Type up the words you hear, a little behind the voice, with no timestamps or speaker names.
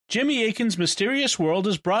Jimmy Akin's Mysterious World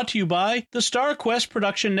is brought to you by the Star Quest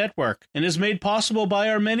Production Network and is made possible by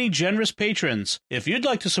our many generous patrons. If you'd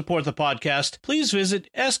like to support the podcast, please visit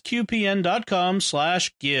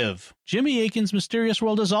sqpn.com/give. Jimmy Akin's Mysterious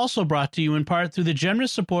World is also brought to you in part through the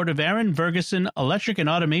generous support of Aaron Ferguson Electric and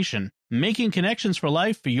Automation, making connections for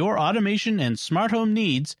life for your automation and smart home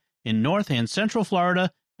needs in North and Central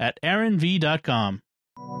Florida at aaronv.com.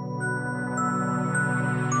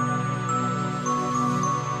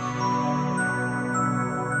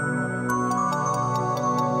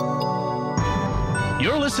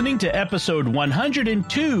 You're listening to episode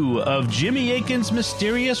 102 of Jimmy Akin's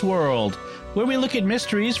Mysterious World, where we look at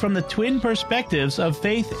mysteries from the twin perspectives of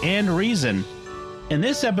faith and reason. In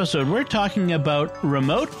this episode, we're talking about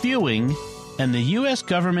remote viewing and the U.S.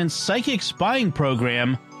 government's psychic spying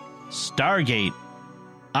program, Stargate.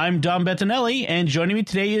 I'm Dom Bettinelli, and joining me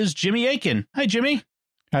today is Jimmy Akin. Hi, Jimmy.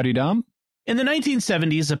 Howdy, Dom. In the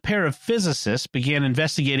 1970s, a pair of physicists began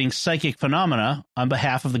investigating psychic phenomena on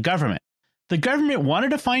behalf of the government. The government wanted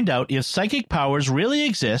to find out if psychic powers really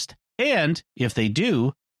exist, and, if they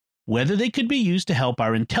do, whether they could be used to help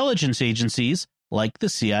our intelligence agencies like the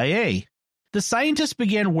CIA. The scientists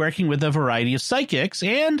began working with a variety of psychics,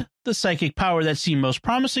 and the psychic power that seemed most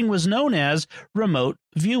promising was known as remote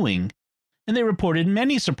viewing, and they reported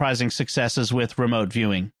many surprising successes with remote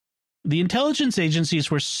viewing. The intelligence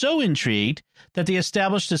agencies were so intrigued that they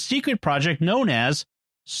established a secret project known as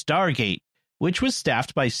Stargate, which was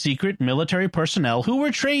staffed by secret military personnel who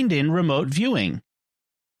were trained in remote viewing.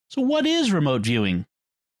 So what is remote viewing?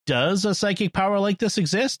 Does a psychic power like this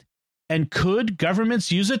exist? And could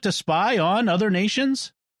governments use it to spy on other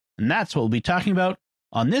nations? And that's what we'll be talking about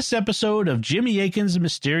on this episode of Jimmy Akin's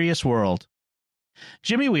Mysterious World.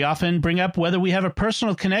 Jimmy, we often bring up whether we have a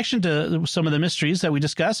personal connection to some of the mysteries that we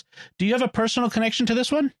discuss. Do you have a personal connection to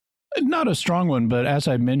this one? Not a strong one, but as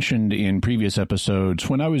I mentioned in previous episodes,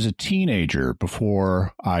 when I was a teenager,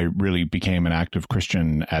 before I really became an active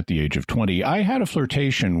Christian at the age of 20, I had a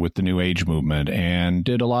flirtation with the New Age movement and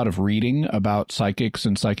did a lot of reading about psychics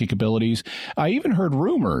and psychic abilities. I even heard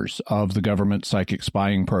rumors of the government psychic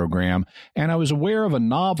spying program, and I was aware of a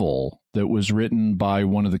novel that was written by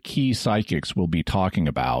one of the key psychics we'll be talking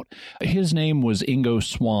about. His name was Ingo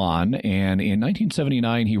Swann, and in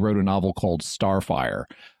 1979, he wrote a novel called Starfire.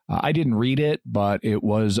 I didn't read it, but it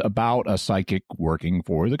was about a psychic working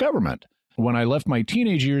for the government. When I left my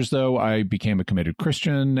teenage years, though, I became a committed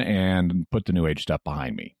Christian and put the New Age stuff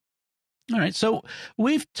behind me. All right, so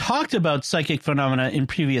we've talked about psychic phenomena in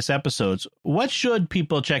previous episodes. What should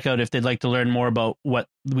people check out if they'd like to learn more about what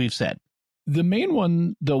we've said? The main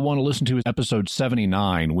one they'll want to listen to is episode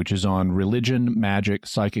 79, which is on religion, magic,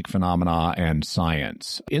 psychic phenomena, and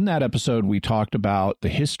science. In that episode, we talked about the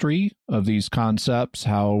history of these concepts,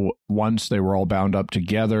 how once they were all bound up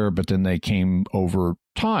together, but then they came over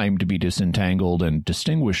time to be disentangled and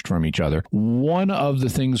distinguished from each other. One of the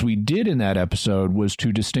things we did in that episode was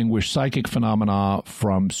to distinguish psychic phenomena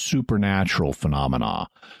from supernatural phenomena.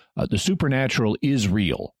 The supernatural is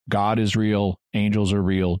real. God is real. Angels are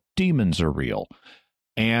real. Demons are real.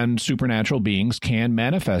 And supernatural beings can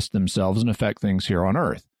manifest themselves and affect things here on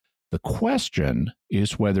Earth. The question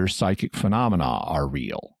is whether psychic phenomena are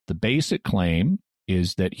real. The basic claim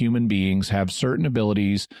is that human beings have certain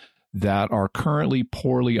abilities that are currently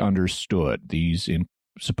poorly understood. These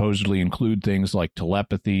supposedly include things like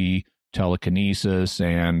telepathy, telekinesis,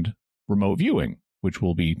 and remote viewing, which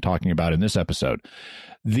we'll be talking about in this episode.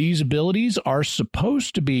 These abilities are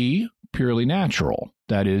supposed to be purely natural.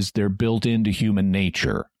 That is, they're built into human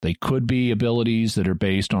nature. They could be abilities that are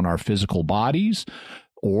based on our physical bodies,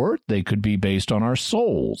 or they could be based on our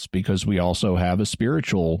souls, because we also have a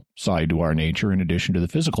spiritual side to our nature in addition to the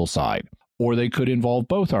physical side. Or they could involve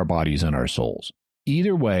both our bodies and our souls.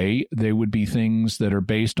 Either way, they would be things that are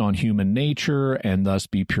based on human nature and thus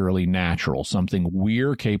be purely natural, something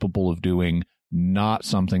we're capable of doing, not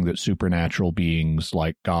something that supernatural beings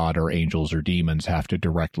like God or angels or demons have to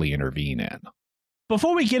directly intervene in.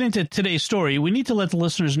 Before we get into today's story, we need to let the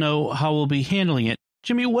listeners know how we'll be handling it.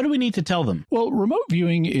 Jimmy, what do we need to tell them? Well, remote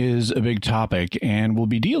viewing is a big topic, and we'll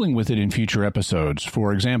be dealing with it in future episodes.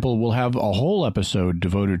 For example, we'll have a whole episode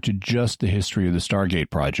devoted to just the history of the Stargate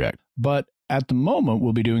project. But at the moment,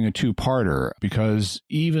 we'll be doing a two-parter because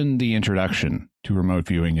even the introduction to remote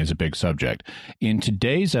viewing is a big subject. In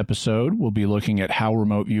today's episode, we'll be looking at how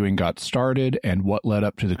remote viewing got started and what led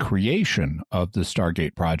up to the creation of the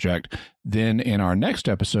Stargate project. Then in our next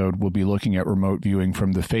episode, we'll be looking at remote viewing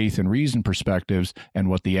from the faith and reason perspectives and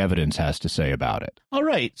what the evidence has to say about it. All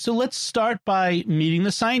right, so let's start by meeting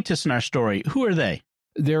the scientists in our story. Who are they?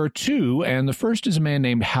 There are two, and the first is a man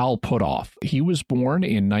named Hal Puthoff. He was born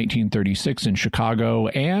in 1936 in Chicago,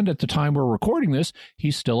 and at the time we're recording this,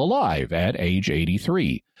 he's still alive at age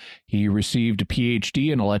 83. He received a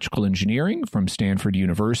PhD in electrical engineering from Stanford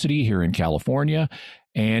University here in California,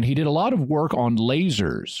 and he did a lot of work on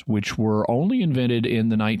lasers, which were only invented in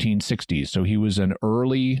the 1960s, so he was an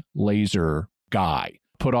early laser guy.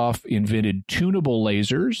 Puthoff invented tunable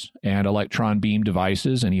lasers and electron beam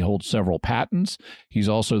devices, and he holds several patents. He's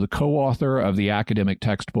also the co-author of the academic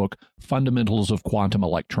textbook Fundamentals of Quantum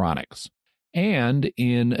Electronics. And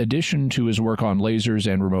in addition to his work on lasers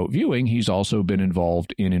and remote viewing, he's also been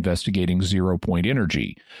involved in investigating zero-point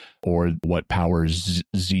energy, or what powers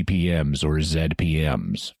ZPMs or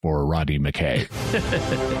ZPMs for Rodney McKay.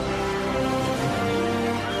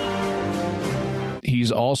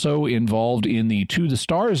 He's also involved in the To the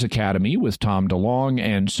Stars Academy with Tom DeLonge,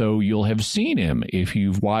 and so you'll have seen him if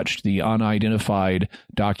you've watched the Unidentified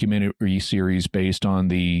documentary series based on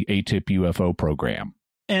the ATIP UFO program.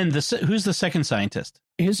 And who's the second scientist?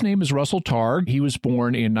 His name is Russell Targ. He was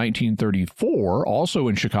born in 1934, also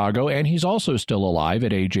in Chicago, and he's also still alive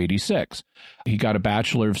at age 86. He got a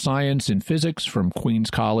Bachelor of Science in Physics from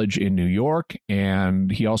Queens College in New York,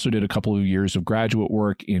 and he also did a couple of years of graduate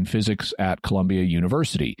work in physics at Columbia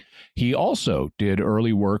University. He also did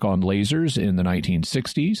early work on lasers in the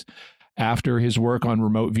 1960s. After his work on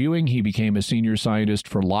remote viewing, he became a senior scientist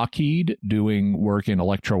for Lockheed, doing work in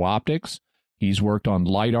electro-optics. He's worked on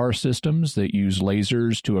LiDAR systems that use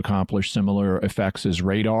lasers to accomplish similar effects as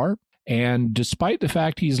radar. And despite the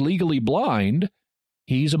fact he's legally blind,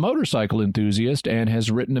 he's a motorcycle enthusiast and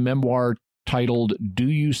has written a memoir titled Do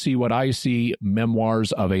You See What I See?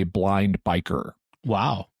 Memoirs of a Blind Biker.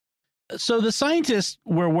 Wow. So the scientists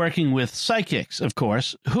were working with psychics, of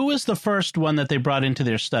course. Who was the first one that they brought into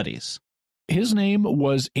their studies? His name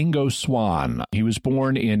was Ingo Swann. He was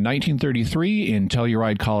born in 1933 in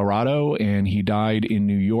Telluride, Colorado, and he died in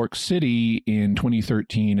New York City in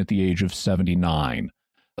 2013 at the age of 79.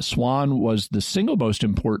 Swann was the single most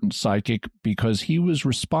important psychic because he was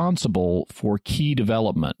responsible for key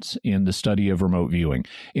developments in the study of remote viewing.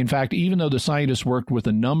 In fact, even though the scientists worked with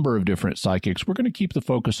a number of different psychics, we're going to keep the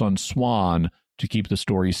focus on Swann to keep the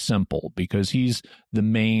story simple, because he's the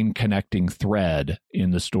main connecting thread in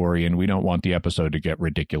the story, and we don't want the episode to get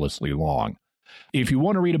ridiculously long. If you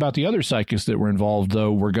want to read about the other psychics that were involved,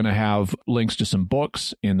 though, we're going to have links to some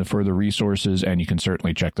books in the further resources, and you can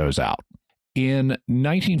certainly check those out. In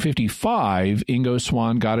 1955, Ingo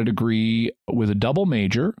Swann got a degree with a double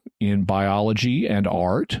major in biology and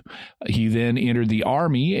art. He then entered the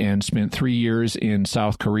Army and spent 3 years in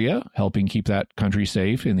South Korea, helping keep that country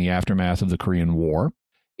safe in the aftermath of the Korean War.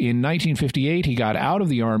 In 1958, he got out of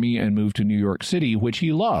the Army and moved to New York City, which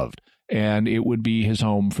he loved, and it would be his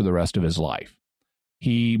home for the rest of his life.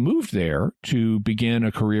 He moved there to begin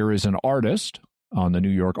a career as an artist on the New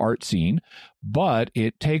York art scene, but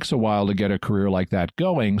it takes a while to get a career like that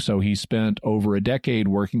going, so he spent over a decade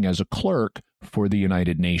working as a clerk for the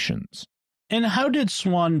United Nations. And how did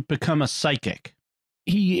Swann become a psychic?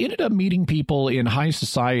 He ended up meeting people in high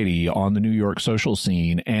society on the New York social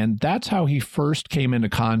scene, and that's how he first came into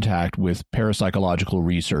contact with parapsychological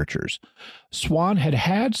researchers. Swann had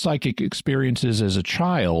had psychic experiences as a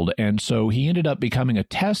child, and so he ended up becoming a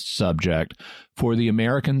test subject for the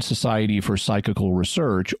American Society for Psychical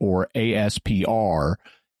Research, or ASPR,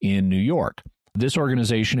 in New York. This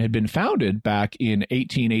organization had been founded back in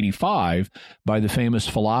 1885 by the famous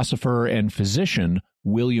philosopher and physician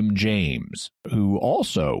William James, who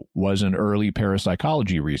also was an early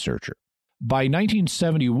parapsychology researcher. By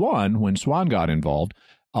 1971, when Swann got involved,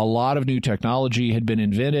 a lot of new technology had been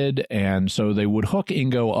invented, and so they would hook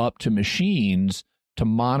Ingo up to machines to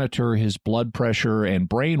monitor his blood pressure and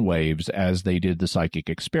brain waves as they did the psychic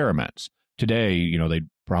experiments. Today, they'd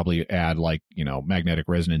probably add magnetic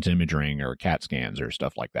resonance imaging or CAT scans or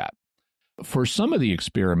stuff like that. For some of the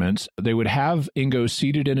experiments, they would have Ingo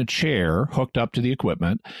seated in a chair hooked up to the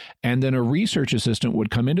equipment, and then a research assistant would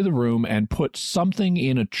come into the room and put something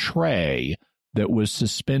in a tray that was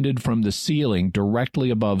suspended from the ceiling directly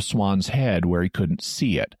above Swann's head where he couldn't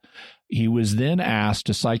see it. He was then asked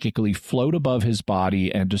to psychically float above his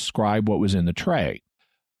body and describe what was in the tray.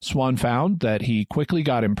 Swann found that he quickly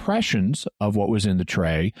got impressions of what was in the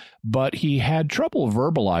tray, but he had trouble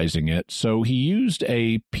verbalizing it, so he used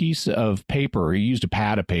a piece of paper, he used a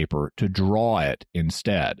pad of paper to draw it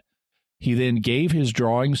instead. He then gave his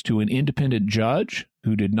drawings to an independent judge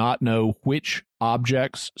who did not know which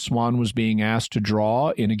objects Swan was being asked to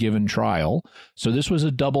draw in a given trial. So this was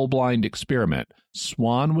a double-blind experiment.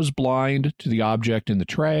 Swan was blind to the object in the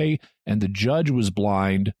tray, and the judge was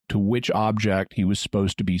blind to which object he was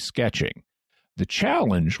supposed to be sketching. The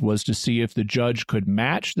challenge was to see if the judge could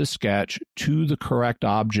match the sketch to the correct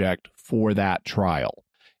object for that trial.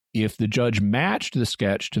 If the judge matched the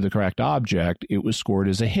sketch to the correct object, it was scored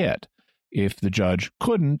as a hit. If the judge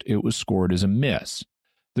couldn't, it was scored as a miss.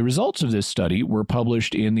 The results of this study were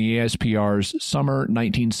published in the ASPR's summer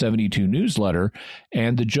 1972 newsletter,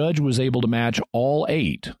 and the judge was able to match all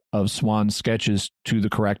 8 of Swan's sketches to the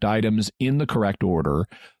correct items in the correct order,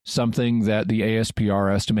 something that the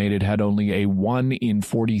ASPR estimated had only a 1 in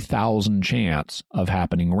 40,000 chance of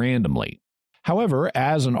happening randomly. However,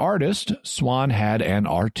 as an artist, Swan had an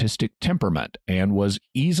artistic temperament and was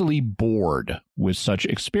easily bored with such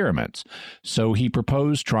experiments, so he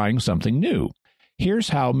proposed trying something new. Here's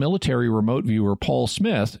how military remote viewer Paul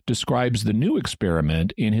Smith describes the new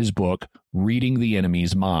experiment in his book, Reading the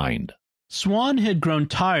Enemy's Mind. Swan had grown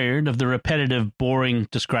tired of the repetitive, boring,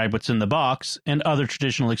 describe what's in the box, and other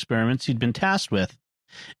traditional experiments he'd been tasked with.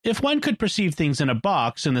 If one could perceive things in a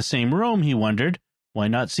box in the same room, he wondered, why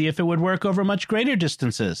not see if it would work over much greater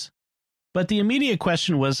distances? But the immediate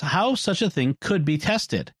question was how such a thing could be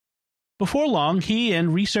tested. Before long, he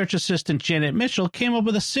and research assistant Janet Mitchell came up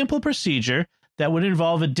with a simple procedure that would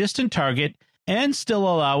involve a distant target and still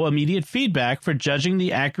allow immediate feedback for judging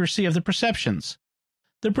the accuracy of the perceptions.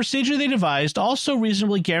 The procedure they devised also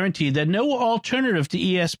reasonably guaranteed that no alternative to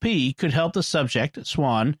ESP could help the subject,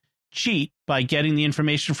 Swan, cheat by getting the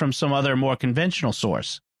information from some other more conventional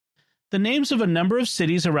source. The names of a number of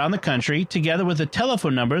cities around the country, together with the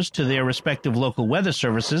telephone numbers to their respective local weather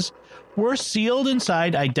services, were sealed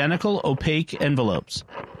inside identical opaque envelopes.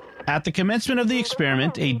 At the commencement of the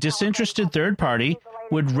experiment, a disinterested third party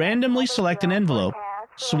would randomly select an envelope.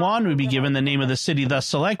 Swan would be given the name of the city thus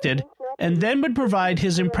selected, and then would provide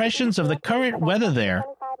his impressions of the current weather there.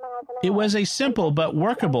 It was a simple but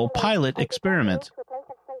workable pilot experiment.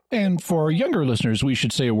 And for younger listeners, we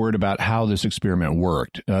should say a word about how this experiment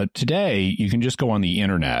worked. Today, you can just go on the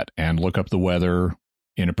internet and look up the weather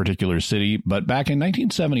in a particular city, but back in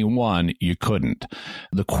 1971, you couldn't.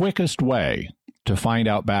 The quickest way to find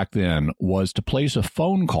out back then was to place a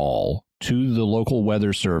phone call to the local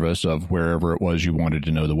weather service of wherever it was you wanted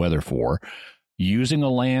to know the weather for, using a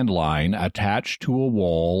landline attached to a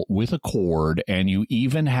wall with a cord, and you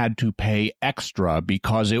even had to pay extra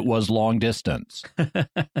because it was long distance.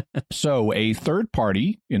 So a third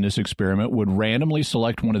party in this experiment would randomly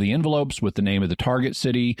select one of the envelopes with the name of the target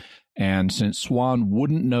city, and since Swan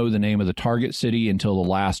wouldn't know the name of the target city until the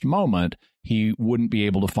last moment, he wouldn't be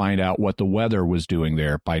able to find out what the weather was doing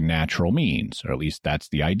there by natural means, or at least that's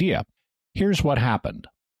the idea. Here's what happened.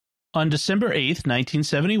 On December 8th,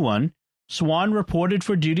 1971, Swan reported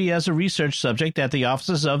for duty as a research subject at the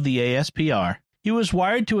offices of the ASPR. He was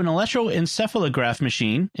wired to an electroencephalograph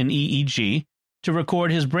machine, an EEG, to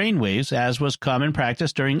record his brainwaves, as was common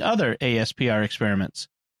practice during other ASPR experiments.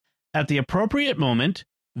 At the appropriate moment,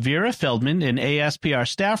 Vera Feldman, an ASPR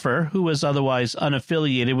staffer who was otherwise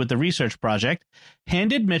unaffiliated with the research project,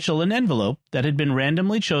 handed Mitchell an envelope that had been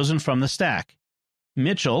randomly chosen from the stack.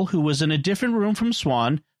 Mitchell, who was in a different room from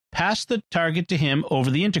Swan, passed the target to him over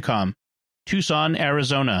the intercom. Tucson,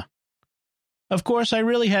 Arizona. Of course, I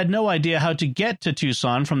really had no idea how to get to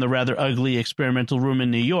Tucson from the rather ugly experimental room in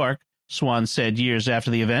New York, Swan said years after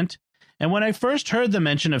the event, and when I first heard the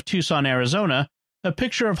mention of Tucson, Arizona, a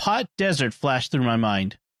picture of hot desert flashed through my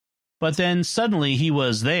mind. But then suddenly he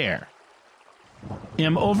was there.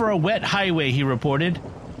 "Am over a wet highway," he reported.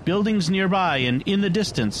 "Buildings nearby and in the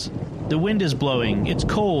distance. The wind is blowing, it's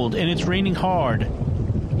cold, and it's raining hard."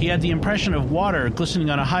 He had the impression of water glistening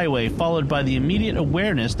on a highway, followed by the immediate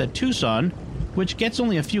awareness that Tucson, which gets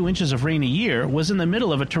only a few inches of rain a year, was in the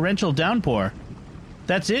middle of a torrential downpour.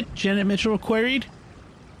 "That's it?" Janet Mitchell queried.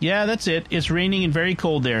 "Yeah, that's it. It's raining and very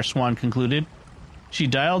cold there," Swan concluded. She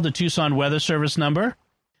dialed the Tucson Weather Service number.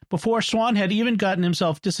 Before Swan had even gotten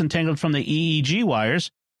himself disentangled from the EEG wires,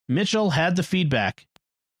 Mitchell had the feedback.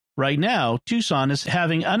 Right now, Tucson is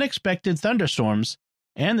having unexpected thunderstorms,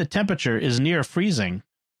 and the temperature is near freezing.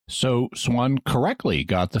 So Swan correctly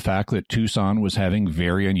got the fact that Tucson was having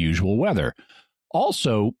very unusual weather.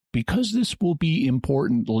 Also, because this will be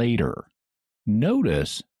important later,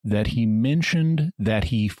 notice that he mentioned that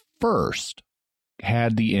he first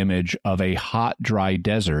had the image of a hot, dry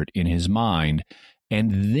desert in his mind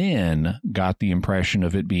and then got the impression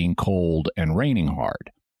of it being cold and raining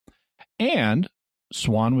hard. And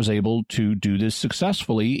Swan was able to do this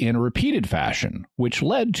successfully in a repeated fashion, which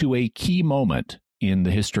led to a key moment in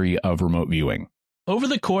the history of remote viewing. Over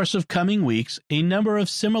the course of coming weeks, a number of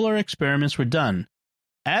similar experiments were done.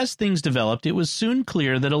 As things developed, it was soon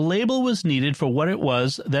clear that a label was needed for what it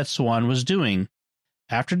was that Swan was doing.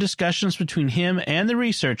 After discussions between him and the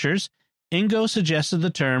researchers, Ingo suggested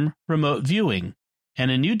the term remote viewing,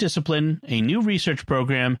 and a new discipline, a new research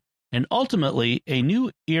program, and ultimately a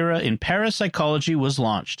new era in parapsychology was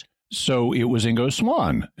launched. So it was Ingo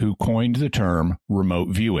Swan who coined the term remote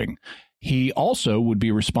viewing. He also would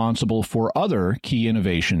be responsible for other key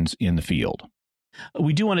innovations in the field.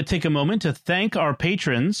 We do want to take a moment to thank our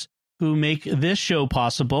patrons who make this show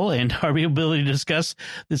possible and our ability to discuss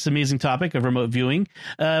this amazing topic of remote viewing.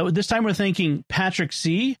 This time we're thanking Patrick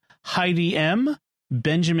C., Heidi M.,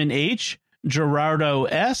 Benjamin H., Gerardo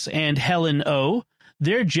S., and Helen O.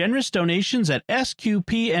 Their generous donations at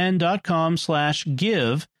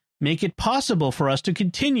sqpn.com/give make it possible for us to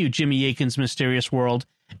continue Jimmy Akin's Mysterious World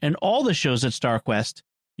and all the shows at StarQuest.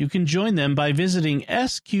 You can join them by visiting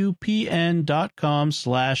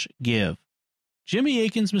sqpn.com/give. Jimmy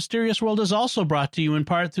Akin's Mysterious World is also brought to you in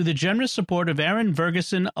part through the generous support of Aaron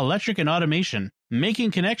Ferguson Electric and Automation, making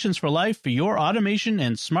connections for life for your automation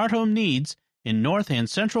and smart home needs in North and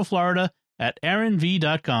Central Florida at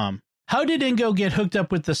aaronv.com. How did Ingo get hooked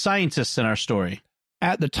up with the scientists in our story?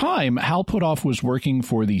 At the time, Hal Puthoff was working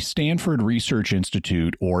for the Stanford Research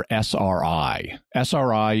Institute, or SRI.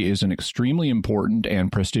 SRI is an extremely important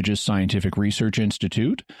and prestigious scientific research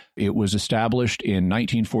institute. It was established in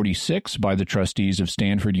 1946 by the trustees of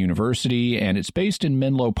Stanford University, and it's based in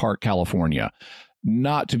Menlo Park, California,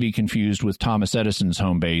 not to be confused with Thomas Edison's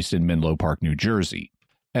home base in Menlo Park, New Jersey.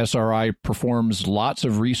 SRI performs lots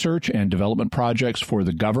of research and development projects for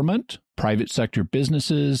the government, private sector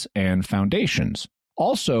businesses, and foundations.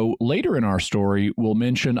 Also, later in our story, we'll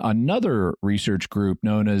mention another research group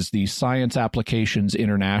known as the Science Applications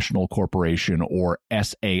International Corporation, or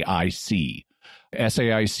SAIC.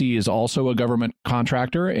 SAIC is also a government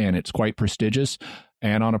contractor, and it's quite prestigious.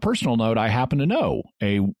 And on a personal note, I happen to know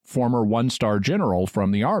a former one-star general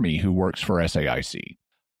from the Army who works for SAIC.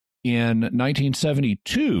 In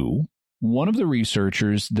 1972, one of the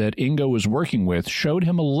researchers that Ingo was working with showed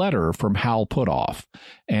him a letter from Hal Puthoff,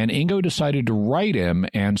 and Ingo decided to write him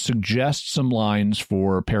and suggest some lines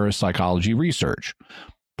for parapsychology research.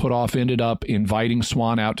 Puthoff ended up inviting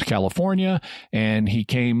Swan out to California, and he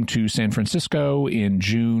came to San Francisco in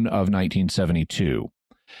June of 1972.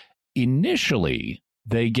 Initially,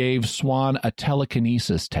 they gave Swan a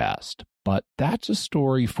telekinesis test, but that's a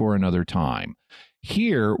story for another time.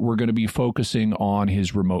 Here, we're going to be focusing on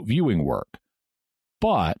his remote viewing work.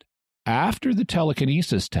 But after the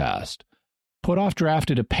telekinesis test, Puthoff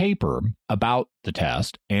drafted a paper about the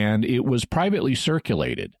test, and it was privately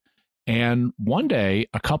circulated. And one day,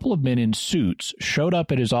 a couple of men in suits showed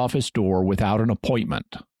up at his office door without an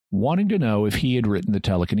appointment, wanting to know if he had written the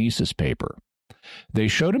telekinesis paper. They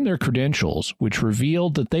showed him their credentials, which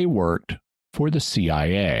revealed that they worked for the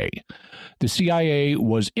CIA. The CIA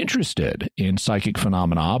was interested in psychic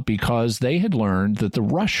phenomena because they had learned that the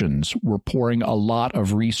Russians were pouring a lot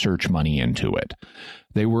of research money into it.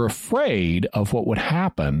 They were afraid of what would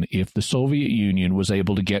happen if the Soviet Union was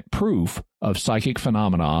able to get proof of psychic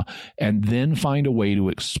phenomena and then find a way to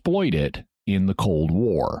exploit it in the Cold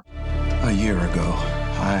War. A year ago,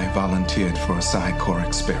 I volunteered for a Psi Corps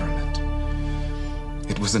experiment.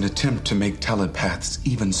 It was an attempt to make telepaths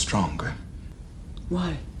even stronger.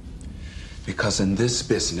 Why? Because in this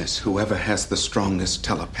business, whoever has the strongest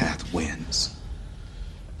telepath wins.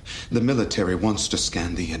 The military wants to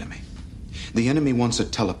scan the enemy. The enemy wants a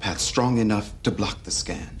telepath strong enough to block the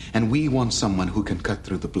scan, and we want someone who can cut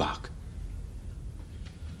through the block.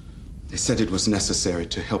 They said it was necessary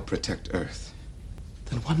to help protect Earth.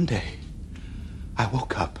 Then one day, I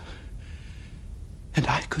woke up, and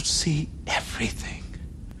I could see everything.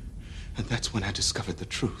 And that's when I discovered the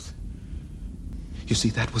truth. You see,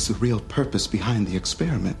 that was the real purpose behind the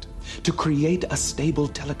experiment, to create a stable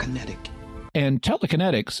telekinetic. And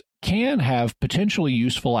telekinetics can have potentially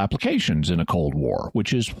useful applications in a Cold War,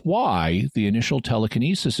 which is why the initial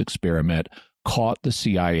telekinesis experiment caught the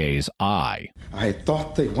CIA's eye. I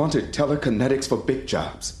thought they wanted telekinetics for big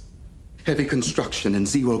jobs. Heavy construction and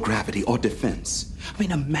zero gravity or defense. I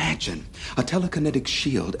mean, imagine a telekinetic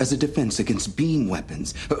shield as a defense against beam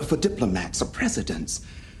weapons for diplomats or presidents.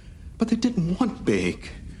 But they didn't want big.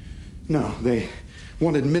 No, they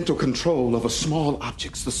wanted mental control over small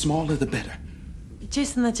objects. The smaller, the better.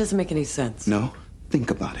 Jason, that doesn't make any sense. No? Think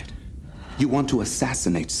about it. You want to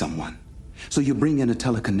assassinate someone. So you bring in a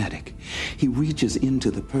telekinetic. He reaches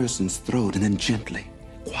into the person's throat and then gently,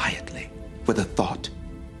 quietly, with a thought,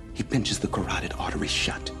 he pinches the carotid artery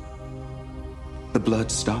shut. The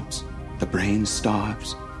blood stops, the brain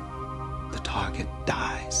starves, the target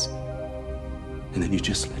dies. And then you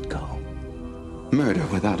just let go. Murder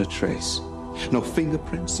without a trace. No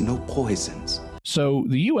fingerprints, no poisons. So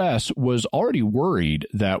the U.S. was already worried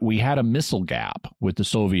that we had a missile gap with the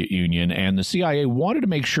Soviet Union, and the CIA wanted to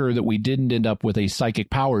make sure that we didn't end up with a psychic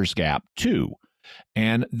powers gap, too.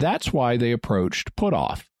 And that's why they approached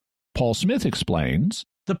Puthoff. Paul Smith explains,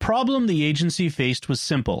 the problem the agency faced was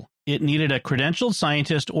simple. It needed a credentialed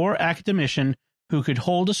scientist or academician who could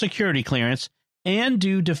hold a security clearance and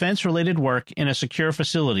do defense-related work in a secure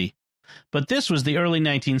facility. But this was the early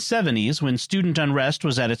 1970s when student unrest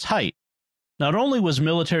was at its height. Not only was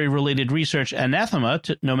military-related research anathema,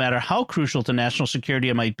 no matter how crucial to national security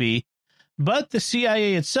it might be, but the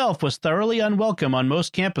CIA itself was thoroughly unwelcome on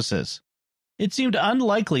most campuses. It seemed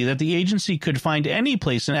unlikely that the agency could find any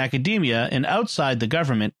place in academia and outside the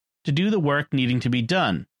government to do the work needing to be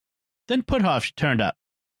done. Then Puthoff turned up.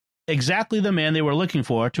 Exactly the man they were looking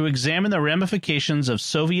for to examine the ramifications of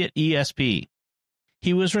Soviet ESP.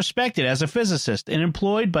 He was respected as a physicist and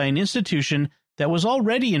employed by an institution that was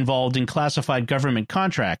already involved in classified government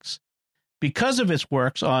contracts. Because of its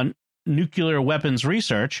works on nuclear weapons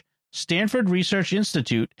research, Stanford Research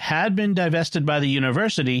Institute had been divested by the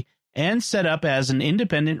university and set up as an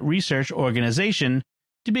independent research organization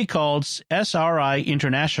to be called SRI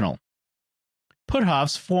International.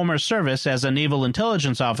 Puthoff's former service as a naval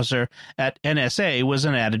intelligence officer at NSA was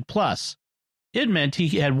an added plus. It meant he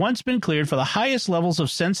had once been cleared for the highest levels of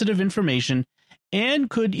sensitive information and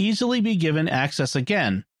could easily be given access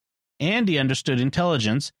again. And he understood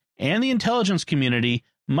intelligence and the intelligence community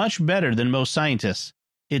much better than most scientists.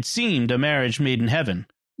 It seemed a marriage made in heaven.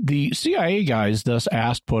 The CIA guys thus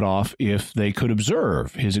asked Puthoff if they could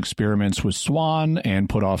observe his experiments with Swan, and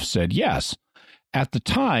Puthoff said yes. At the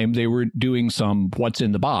time, they were doing some what's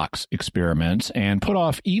in the box experiments, and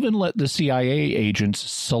Puthoff even let the CIA agents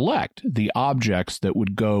select the objects that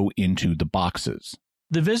would go into the boxes.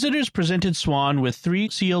 The visitors presented Swan with 3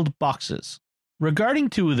 sealed boxes. Regarding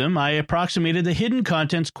 2 of them, I approximated the hidden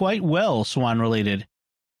contents quite well, Swan related.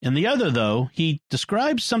 In the other, though, he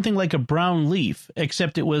described something like a brown leaf,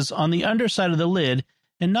 except it was on the underside of the lid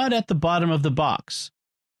and not at the bottom of the box.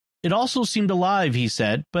 It also seemed alive, he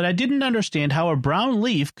said, but I didn't understand how a brown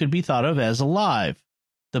leaf could be thought of as alive.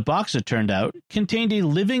 The box, it turned out, contained a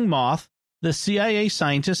living moth the CIA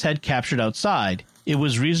scientists had captured outside. It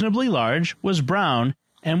was reasonably large, was brown,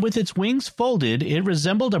 and with its wings folded, it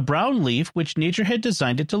resembled a brown leaf which nature had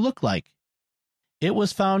designed it to look like. It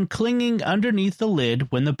was found clinging underneath the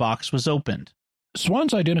lid when the box was opened.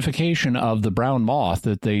 Swan's identification of the brown moth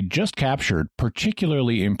that they just captured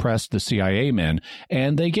particularly impressed the CIA men,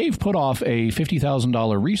 and they gave Puthoff a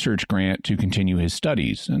 $50,000 research grant to continue his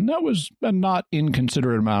studies, and that was a not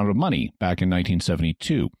inconsiderate amount of money back in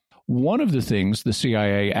 1972. One of the things the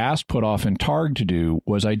CIA asked Puthoff and Targ to do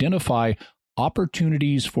was identify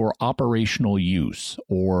opportunities for operational use,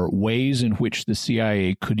 or ways in which the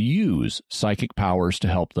CIA could use psychic powers to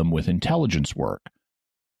help them with intelligence work.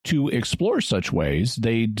 To explore such ways,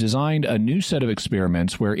 they designed a new set of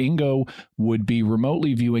experiments where Ingo would be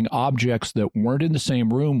remotely viewing objects that weren't in the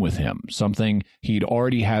same room with him, something he'd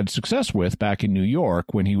already had success with back in New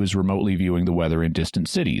York when he was remotely viewing the weather in distant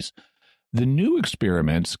cities. The new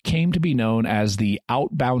experiments came to be known as the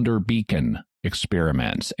Outbounder Beacon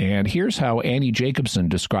experiments, and here's how Annie Jacobson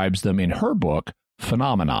describes them in her book,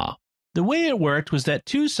 Phenomena. The way it worked was that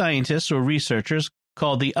 2 scientists or researchers,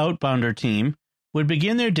 called the Outbounder team, would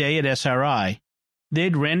begin their day at SRI.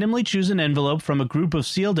 They'd randomly choose an envelope from a group of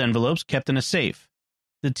sealed envelopes kept in a safe.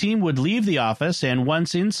 The team would leave the office and,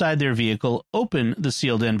 once inside their vehicle, open the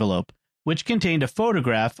sealed envelope, which contained a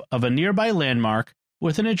photograph of a nearby landmark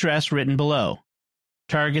with an address written below.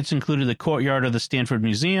 Targets included the courtyard of the Stanford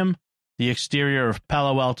Museum, the exterior of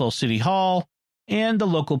Palo Alto City Hall, and the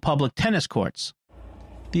local public tennis courts.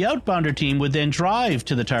 The Outbounder team would then drive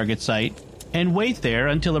to the target site and wait there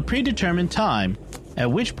until a predetermined time,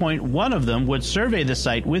 at which point one of them would survey the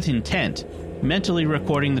site with intent, mentally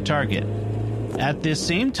recording the target. At this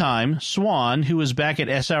same time, Swan, who was back at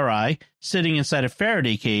SRI, sitting inside a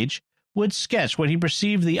Faraday cage, would sketch what he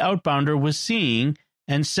perceived the Outbounder was seeing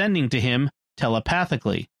and sending to him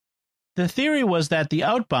telepathically. The theory was that the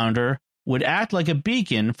Outbounder would act like a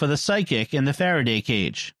beacon for the psychic in the Faraday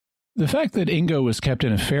cage. The fact that Ingo was kept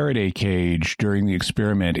in a Faraday cage during the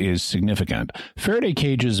experiment is significant. Faraday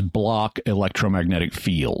cages block electromagnetic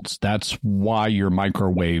fields. That's why your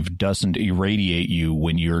microwave doesn't irradiate you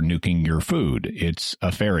when you're nuking your food. It's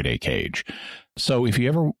a Faraday cage. So if you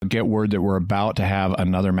ever get word that we're about to have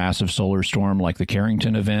another massive solar storm like the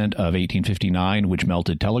Carrington event of 1859, which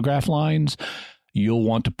melted telegraph lines, you'll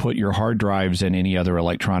want to put your hard drives and any other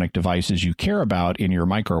electronic devices you care about in your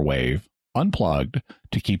microwave, unplugged,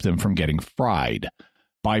 to keep them from getting fried.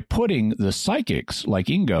 By putting the psychics like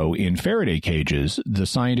Ingo in Faraday cages, the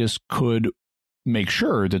scientists could make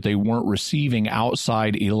sure that they weren't receiving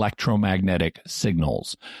outside electromagnetic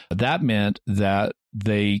signals. That meant that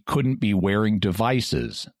they couldn't be wearing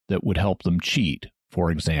devices that would help them cheat,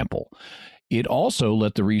 for example. It also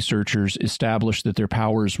let the researchers establish that their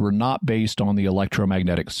powers were not based on the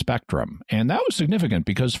electromagnetic spectrum. And that was significant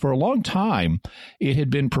because for a long time, it had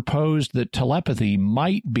been proposed that telepathy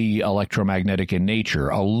might be electromagnetic in nature,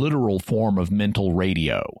 a literal form of mental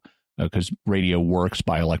radio, because radio works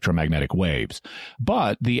by electromagnetic waves.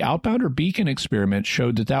 But the Outbounder beacon experiment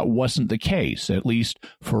showed that that wasn't the case, at least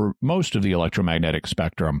for most of the electromagnetic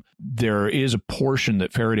spectrum. There is a portion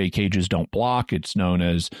that Faraday cages don't block. It's known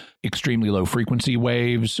as extremely low frequency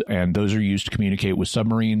waves, and those are used to communicate with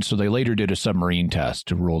submarines. So they later did a submarine test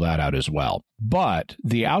to rule that out as well. But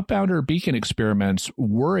the Outbounder beacon experiments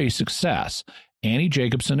were a success. Annie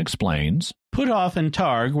Jacobson explains, Puthoff and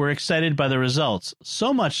Targ were excited by the results,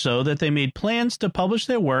 so much so that they made plans to publish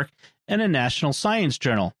their work in a national science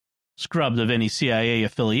journal, scrubbed of any CIA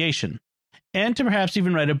affiliation, and to perhaps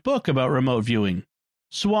even write a book about remote viewing.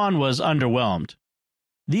 Swan was underwhelmed.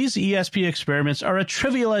 These ESP experiments are a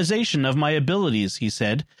trivialization of my abilities, he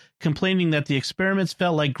said, complaining that the experiments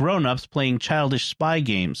felt like grown-ups playing childish spy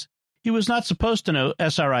games. He was not supposed to know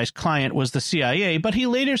SRI's client was the CIA, but he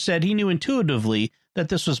later said he knew intuitively that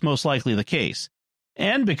this was most likely the case.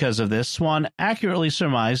 And because of this, Swan accurately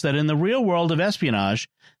surmised that in the real world of espionage,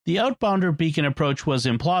 the Outbounder beacon approach was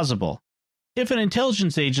implausible. If an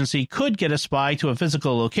intelligence agency could get a spy to a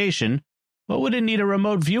physical location, what would it need a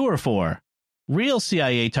remote viewer for? Real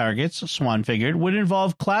CIA targets, Swan figured, would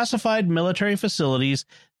involve classified military facilities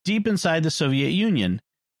deep inside the Soviet Union.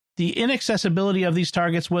 The inaccessibility of these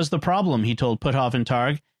targets was the problem, he told Puthoff and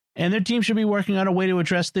Targ, and their team should be working on a way to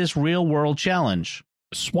address this real-world challenge.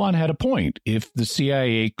 Swan had a point. If the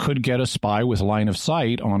CIA could get a spy with line of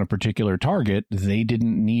sight on a particular target, they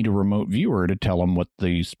didn't need a remote viewer to tell them what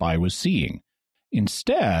the spy was seeing.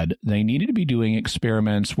 Instead, they needed to be doing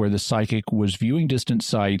experiments where the psychic was viewing distant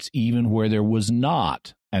sites even where there was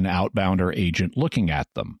not an outbounder agent looking at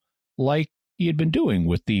them, like he had been doing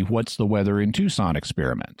with the What's the Weather in Tucson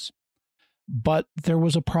experiments. But there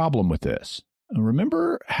was a problem with this.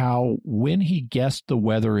 Remember how when he guessed the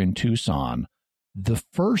weather in Tucson, the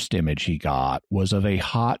first image he got was of a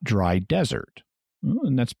hot, dry desert.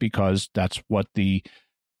 And that's because that's what the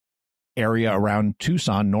area around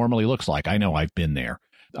Tucson normally looks like. I know, I've been there.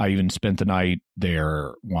 I even spent the night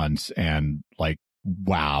there once and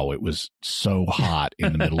wow, it was so hot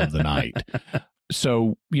in the middle of the night.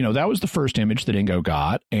 So, that was the first image that Ingo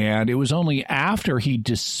got, and it was only after he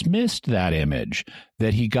dismissed that image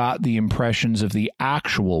that he got the impressions of the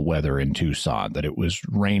actual weather in Tucson, that it was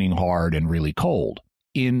raining hard and really cold.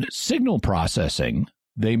 In signal processing,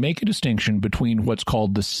 they make a distinction between what's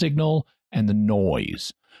called the signal and the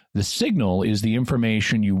noise. The signal is the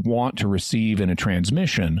information you want to receive in a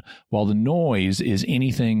transmission, while the noise is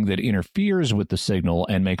anything that interferes with the signal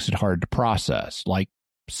and makes it hard to process, like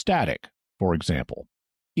static, for example.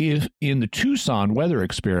 If in the Tucson weather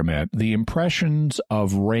experiment, the impressions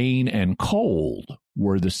of rain and cold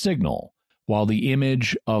were the signal, while the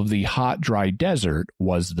image of the hot, dry desert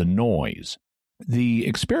was the noise. The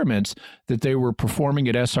experiments that they were performing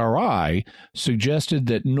at SRI suggested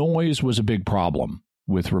that noise was a big problem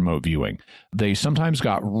with remote viewing. They sometimes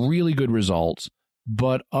got really good results,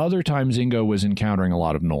 but other times Ingo was encountering a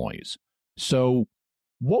lot of noise. So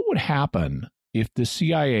what would happen if the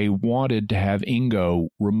CIA wanted to have Ingo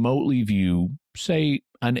remotely view, say,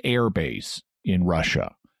 an air base in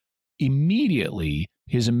Russia? Immediately,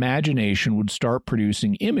 his imagination would start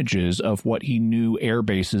producing images of what he knew air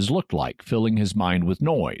bases looked like, filling his mind with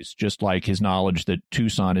noise, just like his knowledge that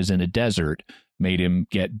Tucson is in a desert made him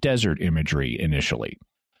get desert imagery initially.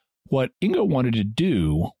 What Ingo wanted to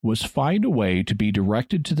do was find a way to be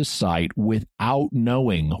directed to the site without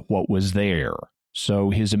knowing what was there, so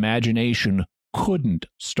his imagination couldn't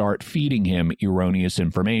start feeding him erroneous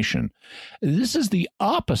information. This is the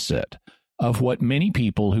opposite of what many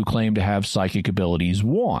people who claim to have psychic abilities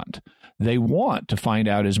want. They want to find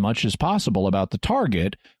out as much as possible about the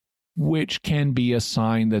target which can be a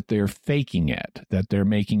sign that they're faking it, that they're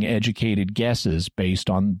making educated guesses based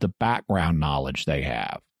on the background knowledge they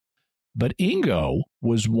have. But Ingo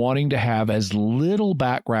was wanting to have as little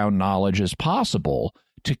background knowledge as possible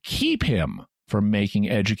to keep him from making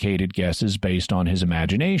educated guesses based on his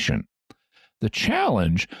imagination. The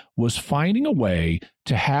challenge was finding a way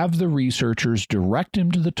to have the researchers direct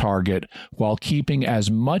him to the target while keeping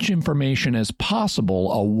as much information as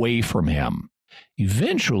possible away from him.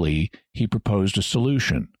 Eventually, he proposed a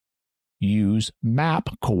solution. Use map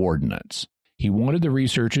coordinates. He wanted the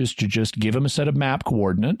researchers to just give him a set of map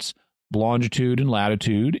coordinates, longitude and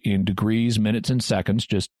latitude in degrees, minutes, and seconds.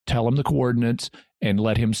 Just tell him the coordinates and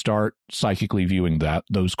let him start psychically viewing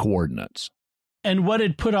those coordinates. And what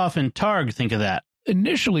did Puthoff and Targ think of that?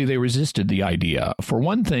 Initially, they resisted the idea. For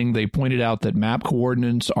one thing, they pointed out that map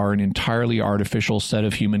coordinates are an entirely artificial set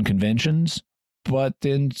of human conventions, but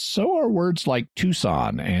then so are words like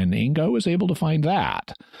Tucson, and Ingo was able to find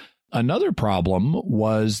that. Another problem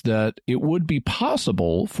was that it would be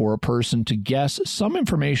possible for a person to guess some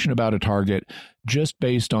information about a target just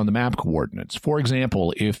based on the map coordinates. For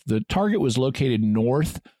example, if the target was located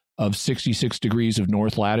north of 66 degrees of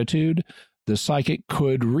north latitude, the psychic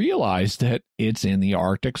could realize that it's in the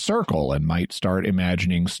Arctic Circle and might start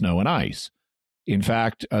imagining snow and ice. In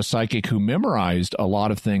fact, a psychic who memorized a lot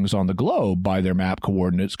of things on the globe by their map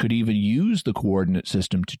coordinates could even use the coordinate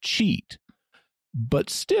system to cheat. But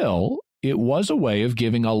still, it was a way of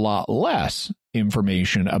giving a lot less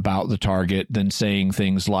information about the target than saying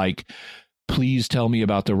things like, "Please tell me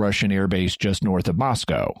about the Russian airbase just north of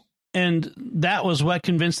Moscow." And that was what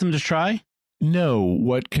convinced them to try? No,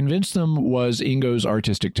 what convinced them was Ingo's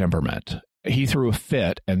artistic temperament. He threw a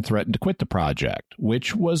fit and threatened to quit the project,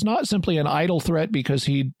 which was not simply an idle threat because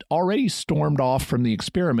he'd already stormed off from the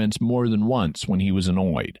experiments more than once when he was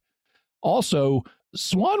annoyed. Also,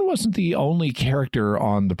 Swan wasn't the only character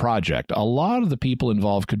on the project. A lot of the people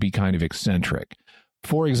involved could be kind of eccentric.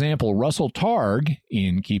 For example, Russell Targ,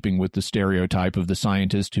 in keeping with the stereotype of the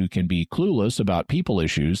scientist who can be clueless about people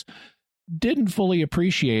issues, didn't fully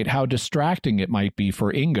appreciate how distracting it might be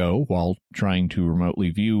for Ingo, while trying to remotely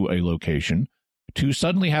view a location, to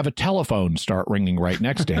suddenly have a telephone start ringing right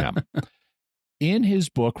next to him. In his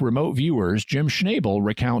book, Remote Viewers, Jim Schnabel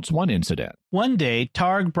recounts one incident. One day,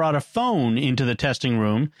 Targ brought a phone into the testing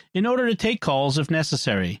room in order to take calls if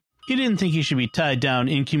necessary. He didn't think he should be tied down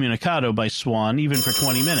incommunicado by Swan even for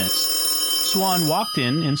 20 minutes. Swan walked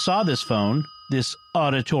in and saw this phone, this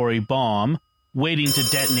auditory bomb, waiting to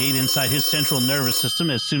detonate inside his central nervous system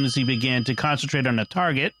as soon as he began to concentrate on a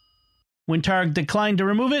target. When Targ declined to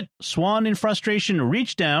remove it, Swan, in frustration,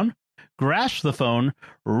 reached down, grasped the phone,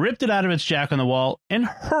 ripped it out of its jack on the wall, and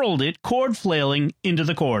hurled it, cord flailing, into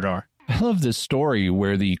the corridor. I love this story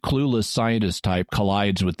where the clueless scientist type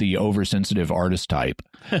collides with the oversensitive artist type.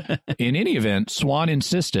 In any event, Swan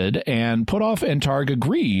insisted, and Puthoff and Targ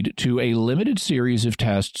agreed to a limited series of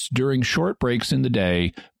tests during short breaks in the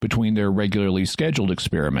day between their regularly scheduled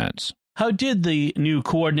experiments. How did the new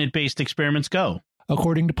coordinate-based experiments go?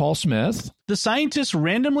 According to Paul Smith, the scientists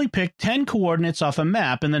randomly picked 10 coordinates off a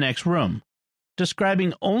map in the next room.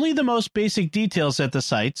 Describing only the most basic details at the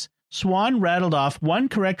sites, Swan rattled off one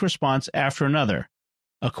correct response after another.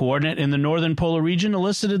 A coordinate in the northern polar region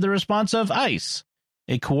elicited the response of ice.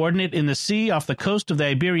 A coordinate in the sea off the coast of the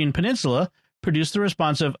Iberian Peninsula produced the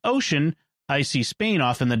response of ocean, icy Spain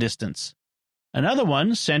off in the distance. Another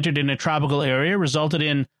one, centered in a tropical area, resulted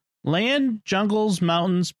in land, jungles,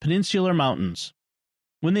 mountains, peninsular mountains.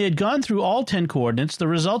 When they had gone through all 10 coordinates, the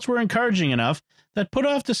results were encouraging enough that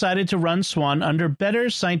Puthoff decided to run Swan under better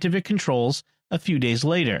scientific controls a few days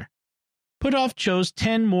later. Puthoff chose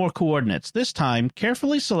 10 more coordinates, this time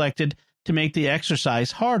carefully selected to make the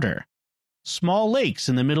exercise harder. Small lakes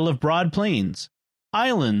in the middle of broad plains,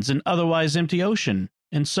 islands in otherwise empty ocean,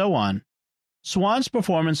 and so on. Swan's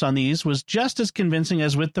performance on these was just as convincing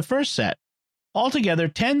as with the first set. Altogether,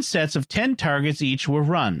 10 sets of 10 targets each were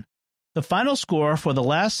run. The final score for the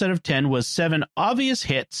last set of 10 was 7 obvious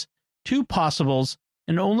hits, 2 possibles,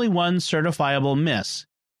 and only 1 certifiable miss.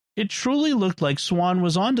 It truly looked like Swan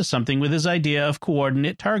was onto something with his idea of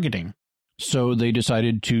coordinate targeting. So they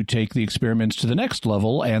decided to take the experiments to the next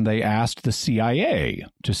level, and they asked the CIA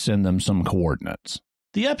to send them some coordinates.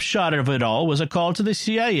 The upshot of it all was a call to the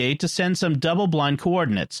CIA to send some double-blind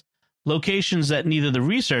coordinates, locations that neither the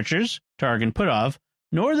researchers, Targ and Puthoff,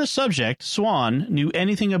 nor the subject, Swan, knew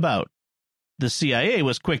anything about. The CIA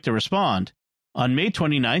was quick to respond. On May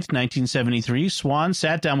 29, 1973, Swan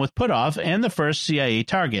sat down with Puthoff and the first CIA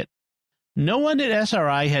target. No one at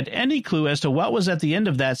SRI had any clue as to what was at the end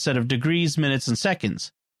of that set of degrees, minutes, and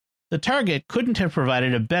seconds. The target couldn't have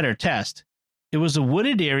provided a better test. It was a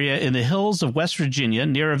wooded area in the hills of West Virginia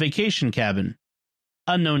near a vacation cabin.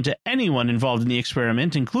 Unknown to anyone involved in the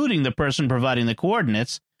experiment, including the person providing the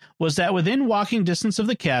coordinates, was that within walking distance of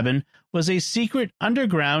the cabin was a secret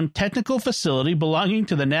underground technical facility belonging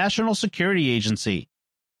to the National Security Agency.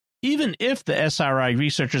 Even if the SRI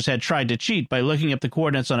researchers had tried to cheat by looking up the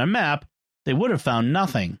coordinates on a map, they would have found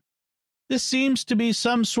nothing. This seems to be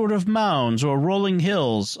some sort of mounds or rolling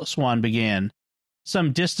hills, Swan began.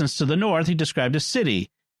 Some distance to the north he described a city,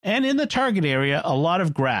 and in the target area a lot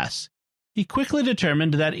of grass. He quickly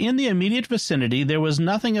determined that in the immediate vicinity there was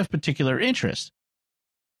nothing of particular interest.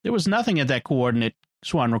 There was nothing at that coordinate,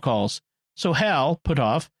 Swan recalls, so Hal,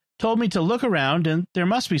 Puthoff, told me to look around and there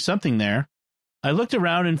must be something there. I looked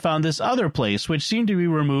around and found this other place which seemed to be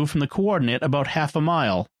removed from the coordinate about half a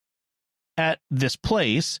mile. At this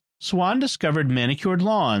place, Swan discovered manicured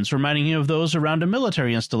lawns reminding him of those around a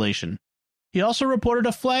military installation. He also reported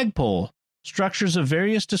a flagpole, structures of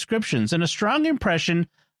various descriptions, and a strong impression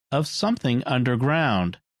of something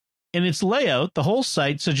underground. In its layout, the whole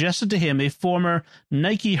site suggested to him a former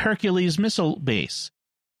Nike Hercules missile base.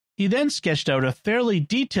 He then sketched out a fairly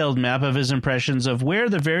detailed map of his impressions of where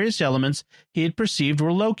the various elements he had perceived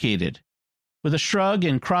were located. With a shrug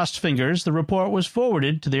and crossed fingers, the report was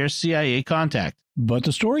forwarded to their CIA contact. But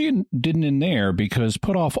the story didn't end there, because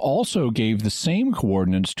Puthoff also gave the same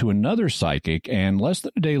coordinates to another psychic, and less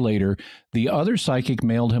than a day later, the other psychic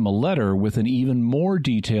mailed him a letter with an even more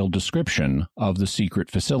detailed description of the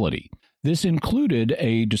secret facility. This included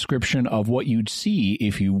a description of what you'd see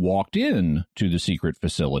if you walked in to the secret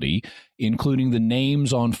facility, including the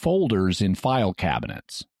names on folders in file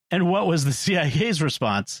cabinets. And what was the CIA's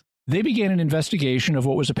response? They began an investigation of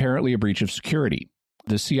what was apparently a breach of security.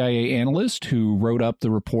 The CIA analyst who wrote up the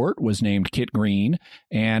report was named Kit Green,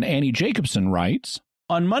 and Annie Jacobson writes,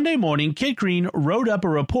 On Monday morning, Kit Green wrote up a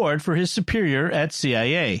report for his superior at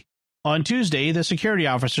CIA. On Tuesday, the security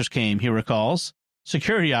officers came, he recalls.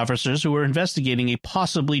 Security officers who were investigating a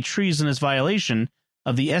possibly treasonous violation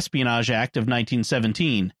of the Espionage Act of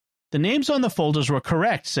 1917. The names on the folders were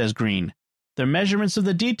correct, says Green. The measurements of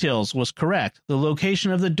the details was correct. The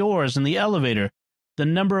location of the doors and the elevator, the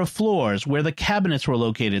number of floors, where the cabinets were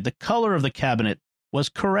located, the color of the cabinet was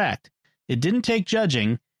correct. It didn't take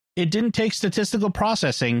judging. It didn't take statistical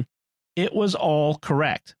processing. It was all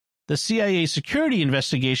correct. The CIA security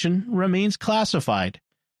investigation remains classified.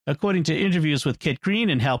 According to interviews with Kit Green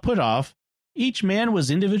and Hal Puthoff, each man was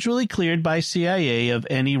individually cleared by CIA of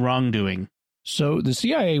any wrongdoing. So the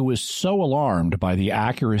CIA was so alarmed by the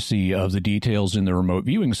accuracy of the details in the remote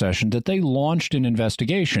viewing session that they launched an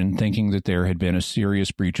investigation thinking that there had been a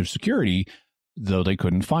serious breach of security, though they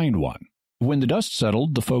couldn't find one. When the dust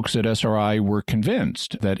settled, the folks at SRI were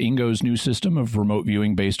convinced that Ingo's new system of remote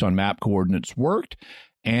viewing based on map coordinates worked,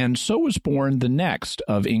 and so was born the next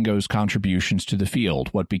of Ingo's contributions to the field,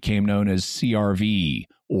 what became known as CRV,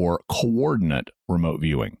 or Coordinate Remote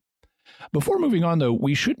Viewing. Before moving on, though,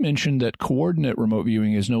 we should mention that coordinate remote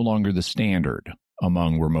viewing is no longer the standard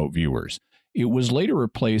among remote viewers. It was later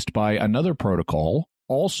replaced by another protocol,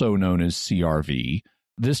 also known as CRV,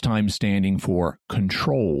 this time standing for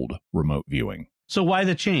controlled remote viewing. So why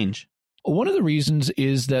the change? One of the reasons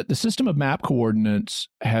is that the system of map coordinates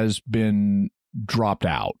has been dropped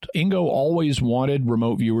out. Ingo always wanted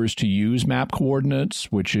remote viewers to use map coordinates,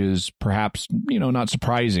 which is perhaps, not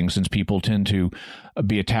surprising since people tend to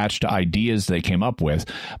be attached to ideas they came up with.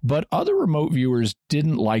 But other remote viewers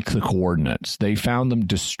didn't like the coordinates. They found them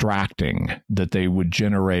distracting, that they would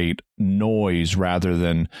generate noise rather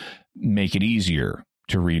than make it easier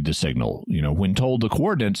to read the signal. When told the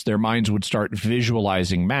coordinates, their minds would start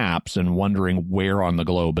visualizing maps and wondering where on the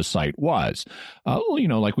globe a site was.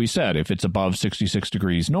 Like we said, if it's above 66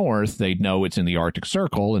 degrees north, they'd know it's in the Arctic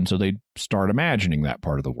Circle, and so they'd start imagining that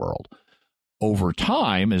part of the world. Over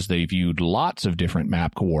time, as they viewed lots of different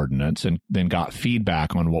map coordinates and then got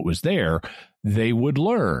feedback on what was there, they would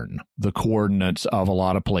learn the coordinates of a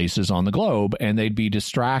lot of places on the globe, and they'd be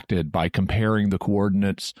distracted by comparing the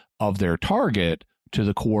coordinates of their target to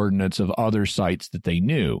the coordinates of other sites that they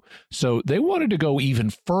knew. So they wanted to go even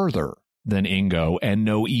further than Ingo and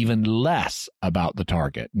know even less about the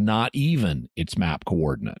target, not even its map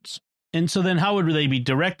coordinates. And so then how would they be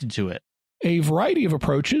directed to it? A variety of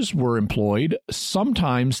approaches were employed.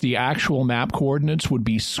 Sometimes the actual map coordinates would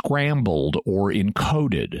be scrambled or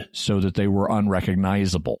encoded so that they were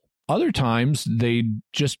unrecognizable. Other times, they'd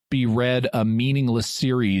just be read a meaningless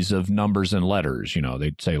series of numbers and letters.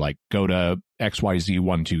 They'd say, go to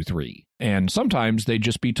XYZ123. And sometimes they'd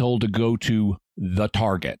just be told to go to the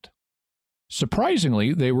target.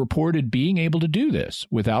 Surprisingly, they reported being able to do this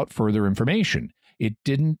without further information. It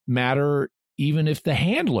didn't matter even if the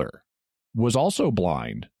handler was also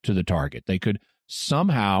blind to the target. They could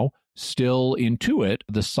somehow still intuit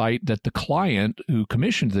the site that the client who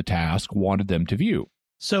commissioned the task wanted them to view.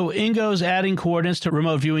 So Ingo's adding coordinates to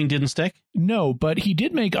remote viewing didn't stick? No, but he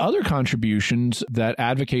did make other contributions that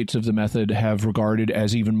advocates of the method have regarded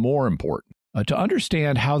as even more important. To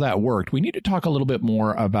understand how that worked, we need to talk a little bit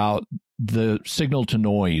more about the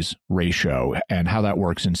signal-to-noise ratio and how that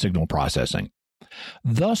works in signal processing.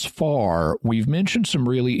 Thus far, we've mentioned some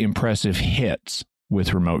really impressive hits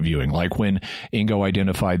with remote viewing, like when Ingo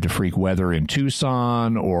identified the freak weather in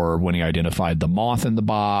Tucson, or when he identified the moth in the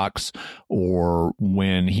box, or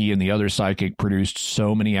when he and the other psychic produced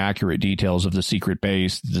so many accurate details of the secret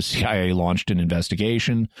base the CIA launched an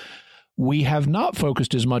investigation. We have not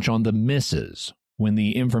focused as much on the misses, when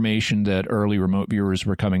the information that early remote viewers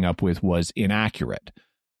were coming up with was inaccurate.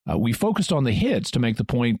 We focused on the hits to make the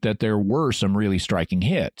point that there were some really striking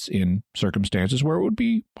hits in circumstances where it would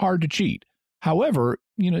be hard to cheat. However,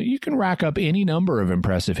 you can rack up any number of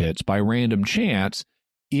impressive hits by random chance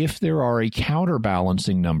if there are a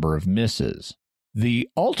counterbalancing number of misses. The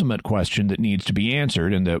ultimate question that needs to be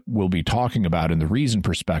answered, and that we'll be talking about in the reason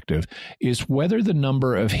perspective, is whether the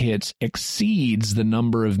number of hits exceeds the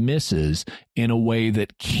number of misses in a way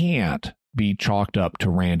that can't be chalked up to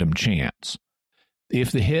random chance.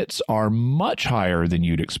 If the hits are much higher than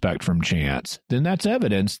you'd expect from chance, then that's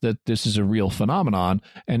evidence that this is a real phenomenon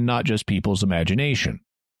and not just people's imagination.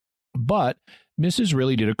 But misses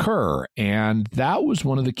really did occur, and that was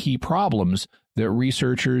one of the key problems that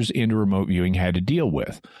researchers into remote viewing had to deal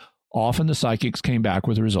with. Often the psychics came back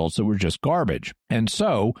with results that were just garbage, and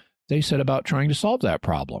so they set about trying to solve that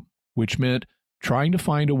problem, which meant trying to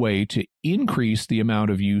find a way to increase the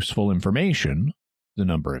amount of useful information, the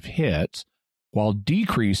number of hits, while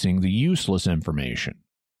decreasing the useless information,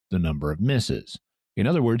 the number of misses. In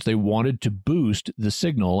other words, they wanted to boost the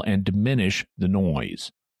signal and diminish the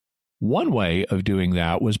noise. One way of doing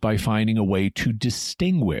that was by finding a way to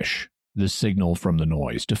distinguish the signal from the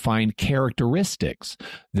noise, to find characteristics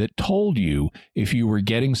that told you if you were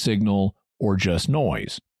getting signal or just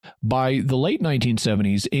noise. By the late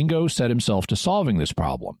 1970s, Ingo set himself to solving this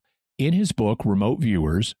problem. In his book, Remote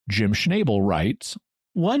Viewers, Jim Schnabel writes,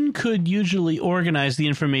 "One could usually organize the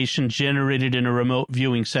information generated in a remote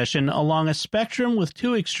viewing session along a spectrum with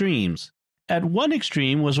two extremes. At one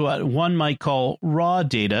extreme was what one might call raw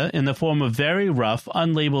data in the form of very rough,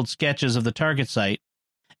 unlabeled sketches of the target site,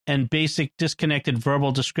 and basic disconnected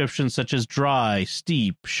verbal descriptions such as dry,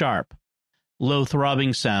 steep, sharp, low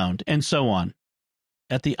throbbing sound, and so on.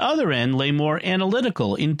 At the other end lay more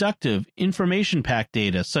analytical, inductive, information-packed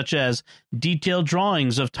data, such as detailed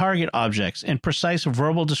drawings of target objects and precise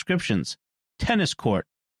verbal descriptions. Tennis court,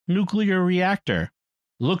 nuclear reactor,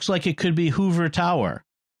 looks like it could be Hoover Tower."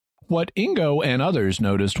 What Ingo and others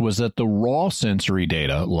noticed was that the raw sensory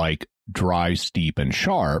data, like dry, steep, and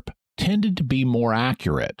sharp, tended to be more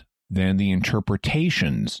accurate than the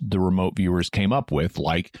interpretations the remote viewers came up with,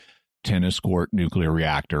 like tennis court, nuclear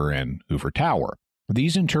reactor, and Hoover Tower.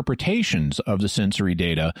 These interpretations of the sensory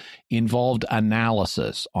data involved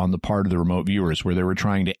analysis on the part of the remote viewers, where they were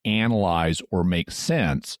trying to analyze or make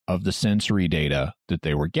sense of the sensory data that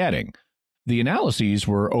they were getting. The analyses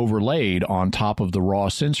were overlaid on top of the raw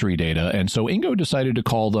sensory data, and so Ingo decided to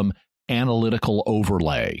call them analytical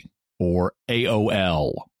overlay, or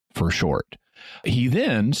AOL for short. He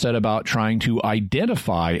then set about trying to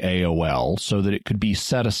identify AOL so that it could be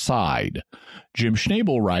set aside. Jim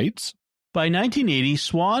Schnabel writes, By 1980,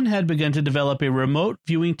 Swan had begun to develop a remote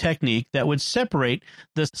viewing technique that would separate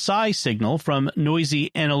the psi signal from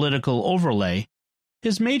noisy analytical overlay.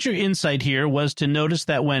 His major insight here was to notice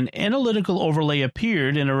that when analytical overlay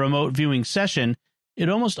appeared in a remote viewing session, it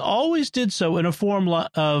almost always did so in a form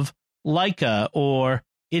of like a, or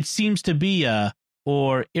it seems to be a,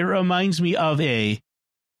 or it reminds me of a.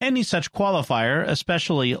 Any such qualifier,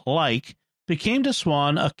 especially like, became to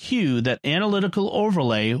Swan a cue that analytical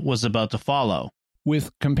overlay was about to follow.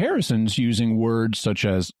 With comparisons using words such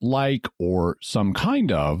as like or some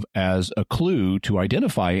kind of as a clue to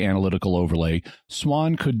identify analytical overlay,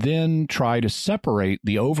 Swan could then try to separate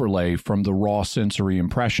the overlay from the raw sensory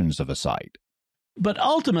impressions of a site. But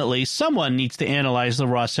ultimately, someone needs to analyze the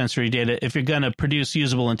raw sensory data if you're going to produce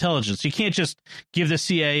usable intelligence. You can't just give the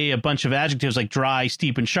CIA a bunch of adjectives like dry,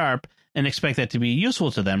 steep, and sharp and expect that to be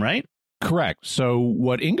useful to them, right? Correct. So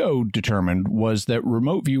what Ingo determined was that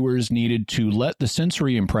remote viewers needed to let the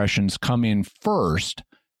sensory impressions come in first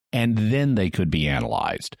and then they could be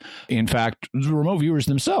analyzed. In fact, the remote viewers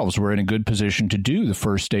themselves were in a good position to do the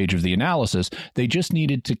first stage of the analysis. They just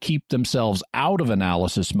needed to keep themselves out of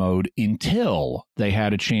analysis mode until they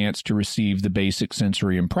had a chance to receive the basic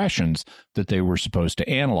sensory impressions that they were supposed to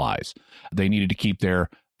analyze. They needed to keep their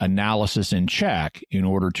analysis in check in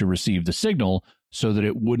order to receive the signal so that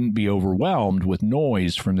it wouldn't be overwhelmed with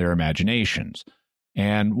noise from their imaginations.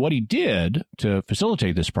 And what he did to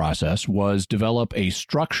facilitate this process was develop a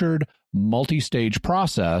structured, multi-stage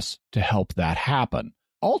process to help that happen.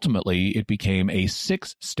 Ultimately, it became a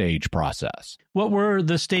 6-stage process. What were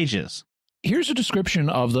the stages? Here's a description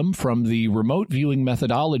of them from the Remote Viewing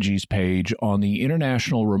Methodologies page on the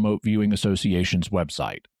International Remote Viewing Association's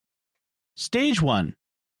website. Stage 1.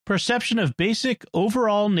 Perception of basic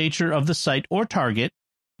overall nature of the site or target,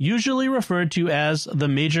 usually referred to as the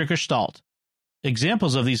major gestalt.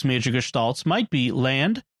 Examples of these major gestalts might be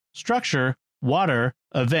land, structure, water,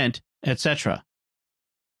 event, etc.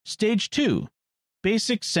 Stage 2.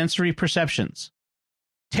 Basic sensory perceptions.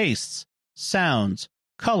 Tastes, sounds,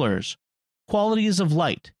 colors, qualities of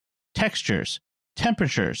light, textures,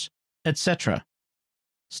 temperatures, etc.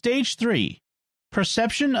 Stage 3.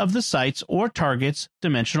 Perception of the site's or target's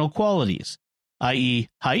dimensional qualities, i.e.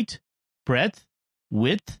 height, breadth,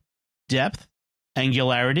 width, depth,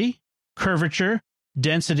 angularity, curvature,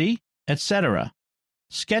 density, etc.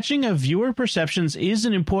 Sketching of viewer perceptions is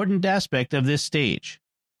an important aspect of this stage.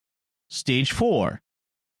 Stage 4.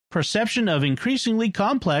 Perception of increasingly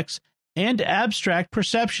complex and abstract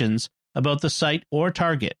perceptions about the site or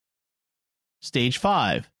target. Stage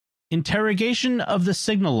 5. Interrogation of the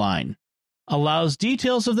signal line. Allows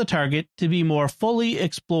details of the target to be more fully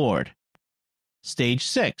explored. Stage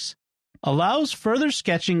 6. Allows further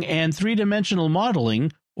sketching and three-dimensional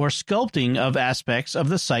modeling or sculpting of aspects of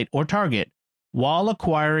the site or target, while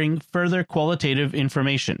acquiring further qualitative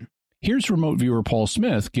information. Here's remote viewer Paul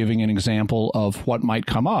Smith giving an example of what might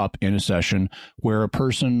come up in a session where a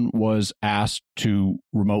person was asked to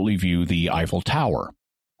remotely view the Eiffel Tower.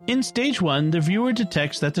 In Stage 1, the viewer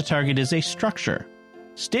detects that the target is a structure.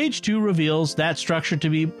 Stage 2 reveals that structure to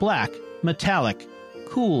be black, metallic,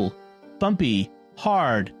 cool, bumpy,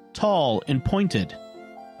 hard, tall, and pointed.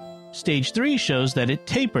 Stage 3 shows that it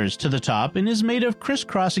tapers to the top and is made of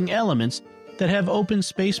crisscrossing elements that have open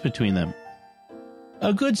space between them.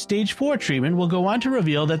 A good Stage 4 treatment will go on to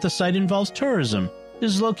reveal that the site involves tourism,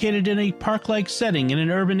 is located in a park-like setting in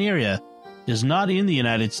an urban area, is not in the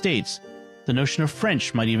United States, the notion of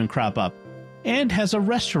French might even crop up, and has a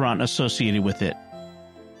restaurant associated with it.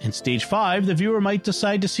 In Stage 5, the viewer might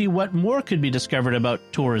decide to see what more could be discovered about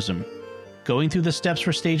tourism. Going through the steps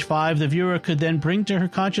for Stage 5, the viewer could then bring to her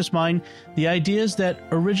conscious mind the ideas that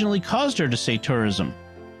originally caused her to say tourism.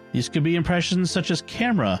 These could be impressions such as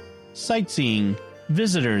camera, sightseeing,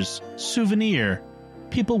 visitors, souvenir,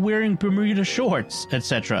 people wearing Bermuda shorts,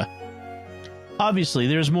 etc. Obviously,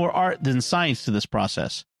 there's more art than science to this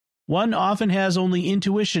process. One often has only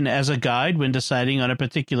intuition as a guide when deciding on a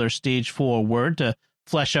particular Stage 4 word to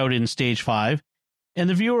flesh out in Stage 5, and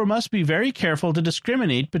the viewer must be very careful to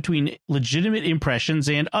discriminate between legitimate impressions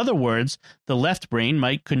and other words the left brain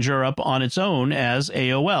might conjure up on its own as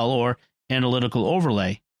AOL or analytical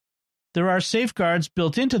overlay. There are safeguards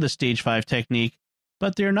built into the Stage 5 technique,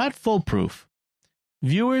 but they're not foolproof.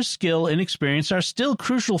 Viewers' skill and experience are still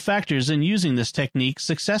crucial factors in using this technique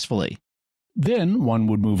successfully. Then one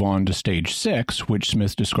would move on to Stage 6, which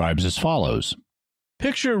Smith describes as follows.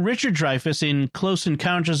 Picture Richard Dreyfuss in Close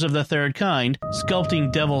Encounters of the Third Kind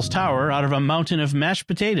sculpting Devil's Tower out of a mountain of mashed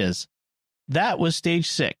potatoes. That was Stage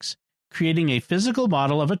 6, creating a physical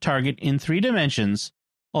model of a target in 3 dimensions,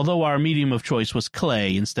 although our medium of choice was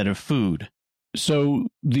clay instead of food. So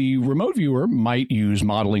the remote viewer might use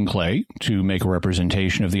modeling clay to make a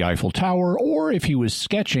representation of the Eiffel Tower, or if he was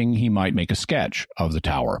sketching, he might make a sketch of the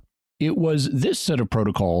tower. It was this set of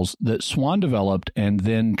protocols that Swan developed and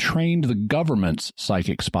then trained the government's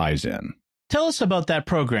psychic spies in. Tell us about that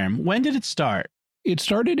program. When did it start? It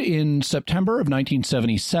started in September of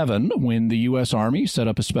 1977 when the U.S. Army set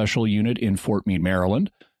up a special unit in Fort Meade, Maryland.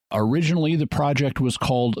 Originally, the project was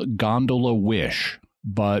called Gondola Wish,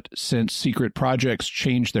 but since secret projects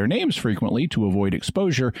changed their names frequently to avoid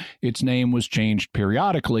exposure, its name was changed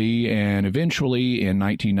periodically, and eventually, in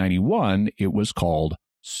 1991, it was called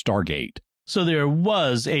Stargate. So there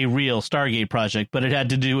was a real Stargate project, but it had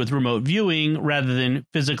to do with remote viewing rather than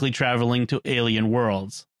physically traveling to alien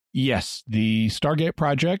worlds. Yes, the Stargate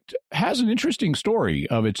project has an interesting story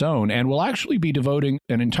of its own, and we'll actually be devoting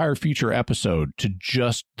an entire future episode to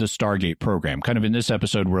just the Stargate program. Kind of in this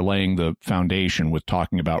episode, we're laying the foundation with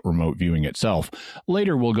talking about remote viewing itself.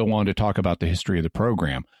 Later, we'll go on to talk about the history of the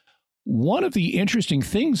program. One of the interesting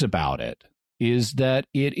things about it is that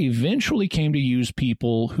it eventually came to use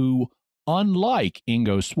people who, unlike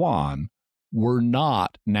Ingo Swann, were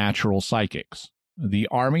not natural psychics. The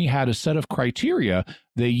Army had a set of criteria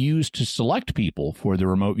they used to select people for the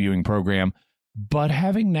remote viewing program, but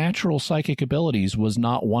having natural psychic abilities was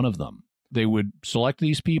not one of them. They would select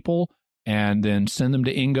these people and then send them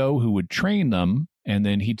to Ingo, who would train them, and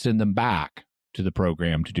then he'd send them back to the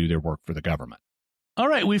program to do their work for the government. All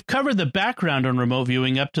right, we've covered the background on remote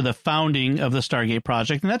viewing up to the founding of the Stargate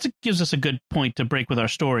project, and that gives us a good point to break with our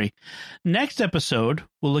story. Next episode,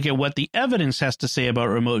 we'll look at what the evidence has to say about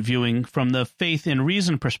remote viewing from the faith and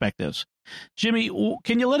reason perspectives. Jimmy,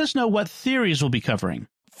 can you let us know what theories we'll be covering?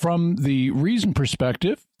 From the reason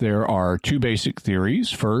perspective, there are two basic theories.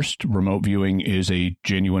 First, remote viewing is a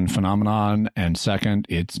genuine phenomenon, and second,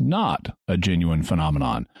 it's not a genuine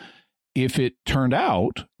phenomenon. If it turned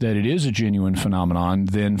out that it is a genuine phenomenon,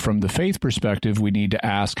 then from the faith perspective, we need to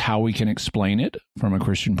ask how we can explain it from a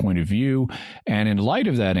Christian point of view. And in light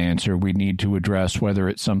of that answer, we need to address whether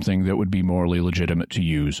it's something that would be morally legitimate to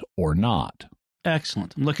use or not.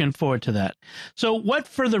 Excellent. I'm looking forward to that. So what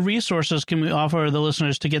further resources can we offer the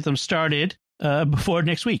listeners to get them started before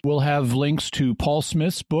next week? We'll have links to Paul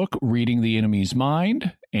Smith's book, Reading the Enemy's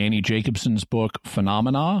Mind, Annie Jacobson's book,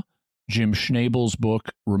 Phenomena, Jim Schnabel's book,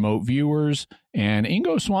 Remote Viewers, and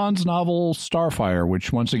Ingo Swann's novel, Starfire,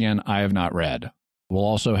 which, once again, I have not read. We'll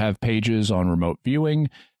also have pages on remote viewing,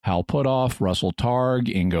 Hal Puthoff, Russell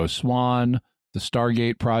Targ, Ingo Swann, the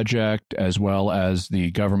Stargate project, as well as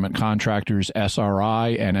the government contractors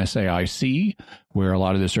SRI and SAIC, where a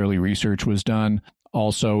lot of this early research was done.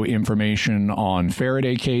 Also information on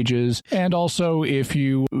Faraday cages. And also, if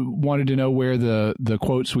you wanted to know where the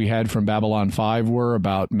quotes we had from Babylon 5 were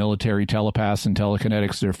about military telepaths and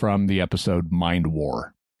telekinetics, they're from the episode Mind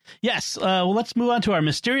War. Yes. Well, let's move on to our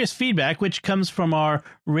mysterious feedback, which comes from our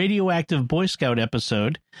radioactive Boy Scout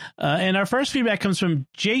episode. And our first feedback comes from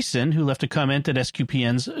Jason, who left a comment at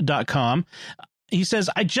sqpns.com. He says,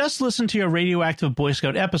 I just listened to your radioactive Boy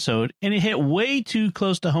Scout episode, and it hit way too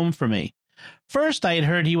close to home for me. First, I had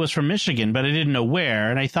heard he was from Michigan, but I didn't know where,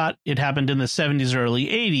 and I thought it happened in the 70s or early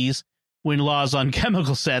 80s when laws on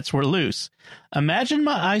chemical sets were loose. Imagine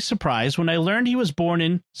my surprise when I learned he was born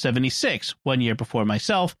in 76, 1 year before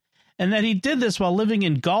myself, and that he did this while living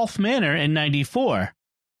in Gulf Manor in 94,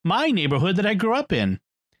 my neighborhood that I grew up in.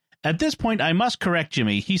 At this point, I must correct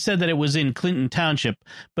Jimmy. He said that it was in Clinton Township,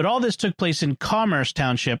 but all this took place in Commerce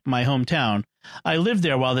Township, my hometown. I lived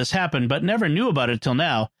there while this happened, but never knew about it till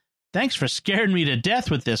now. Thanks for scaring me to death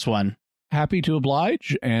with this one. Happy to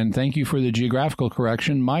oblige, and thank you for the geographical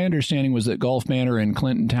correction. My understanding was that Gulf Manor and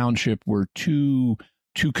Clinton Township were two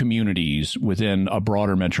communities within a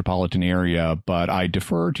broader metropolitan area, but I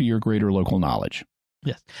defer to your greater local knowledge.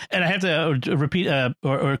 Yes, and I have to repeat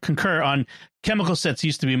or concur on chemical sets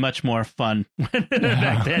used to be much more fun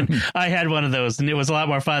back then. I had one of those, and it was a lot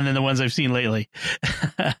more fun than the ones I've seen lately.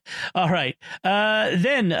 All right.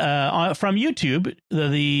 Then from YouTube,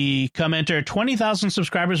 the commenter 20,000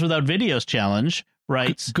 subscribers without videos challenge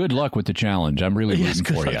writes, good luck with the challenge. I'm really rooting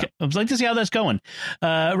for you. I'd like to see how that's going.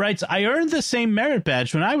 Writes, I earned the same merit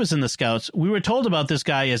badge when I was in the Scouts. We were told about this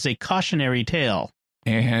guy as a cautionary tale.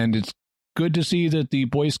 And it's good to see that the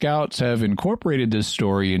Boy Scouts have incorporated this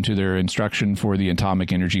story into their instruction for the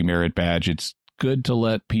Atomic Energy Merit Badge. It's good to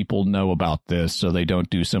let people know about this so they don't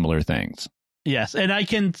do similar things. Yes, and I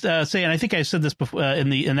can say, and I think I said this before in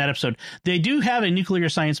that episode, they do have a nuclear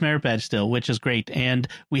science merit badge still, which is great. And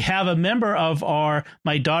we have a member of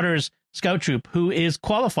my daughter's scout troop who is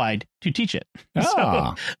qualified to teach it.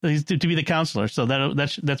 So, to be the counselor. So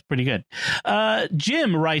that's pretty good.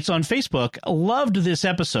 Jim writes on Facebook, loved this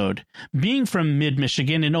episode. Being from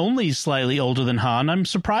mid-Michigan and only slightly older than Han, I'm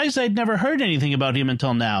surprised I'd never heard anything about him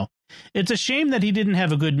until now. It's a shame that he didn't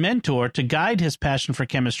have a good mentor to guide his passion for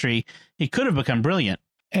chemistry. He could have become brilliant.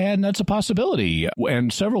 And that's a possibility.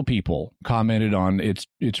 And several people commented on it's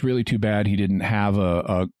really too bad he didn't have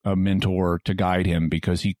a mentor to guide him,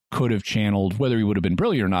 because he could have channeled, whether he would have been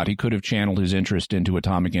brilliant or not, he could have channeled his interest into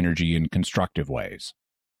atomic energy in constructive ways.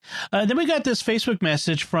 Then we got this Facebook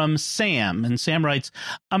message from Sam, and Sam writes,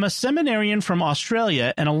 I'm a seminarian from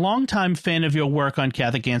Australia and a longtime fan of your work on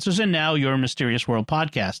Catholic Answers and now your Mysterious World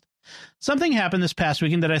podcast. Something happened this past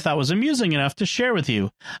weekend that I thought was amusing enough to share with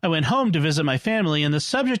you. I went home to visit my family, and the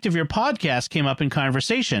subject of your podcast came up in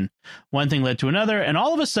conversation. One thing led to another, and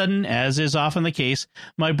all of a sudden, as is often the case,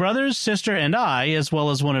 my brothers, sister, and I, as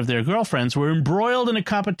well as one of their girlfriends, were embroiled in a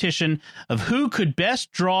competition of who could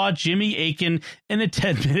best draw Jimmy Akin in a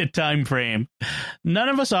 10-minute time frame. None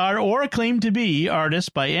of us are or claim to be artists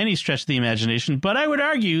by any stretch of the imagination, but I would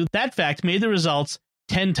argue that fact made the results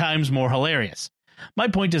 10 times more hilarious. My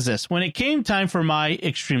point is this: when it came time for my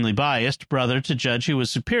extremely biased brother to judge who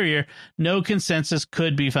was superior, no consensus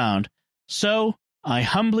could be found. So I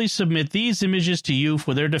humbly submit these images to you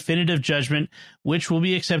for their definitive judgment, which will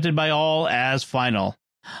be accepted by all as final.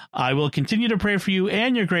 I will continue to pray for you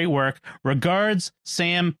and your great work. Regards,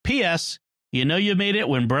 Sam. P.S. You know you made it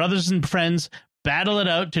when brothers and friends battle it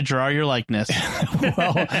out to draw your likeness.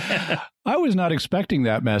 Well, I was not expecting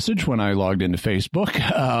that message when I logged into Facebook,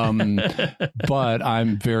 but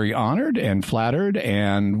I'm very honored and flattered,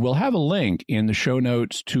 and we'll have a link in the show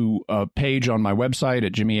notes to a page on my website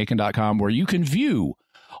at jimmyakin.com where you can view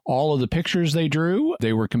all of the pictures they drew.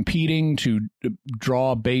 They were competing to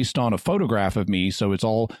draw based on a photograph of me, so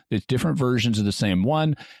it's different versions of the same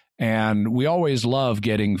one, and we always love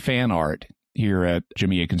getting fan art here at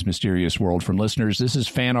Jimmy Akin's Mysterious World from listeners. This is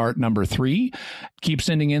fan art number 3. Keep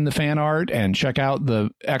sending in the fan art and check out the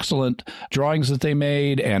excellent drawings that they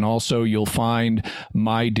made. And also you'll find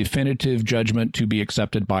my definitive judgment to be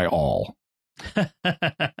accepted by all.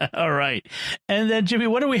 All right. And then, Jimmy,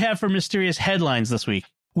 what do we have for mysterious headlines this week?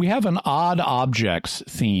 We have an odd objects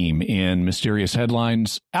theme in Mysterious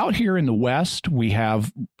Headlines. Out here in the West, we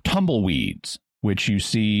have tumbleweeds, which you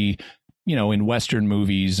see in Western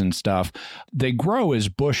movies and stuff. They grow as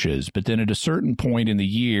bushes, but then at a certain point in the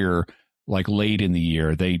year, like late in the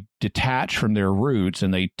year, they detach from their roots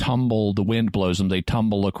and they tumble, the wind blows them, they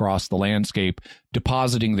tumble across the landscape,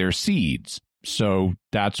 depositing their seeds. So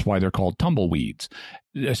that's why they're called tumbleweeds.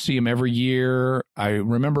 I see them every year. I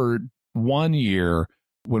remember one year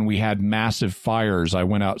when we had massive fires, I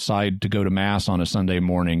went outside to go to Mass on a Sunday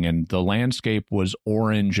morning, and the landscape was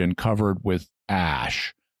orange and covered with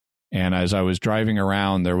ash. And as I was driving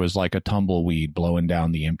around, there was like a tumbleweed blowing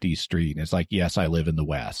down the empty street. And it's like, yes, I live in the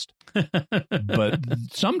West. But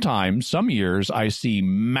sometimes, some years, I see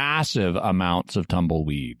massive amounts of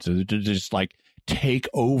tumbleweeds. They just like take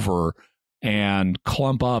over and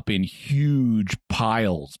clump up in huge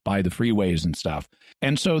piles by the freeways and stuff.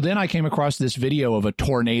 And so then I came across this video of a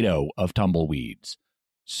tornado of tumbleweeds.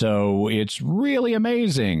 So it's really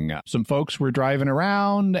amazing. Some folks were driving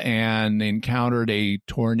around and encountered a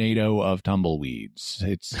tornado of tumbleweeds.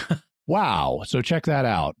 It's wow. So check that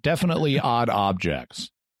out. Definitely odd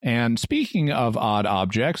objects. And speaking of odd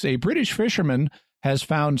objects, a British fisherman has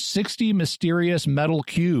found 60 mysterious metal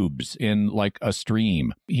cubes in like a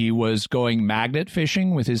stream. He was going magnet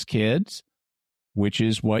fishing with his kids, which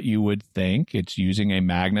is what you would think. It's using a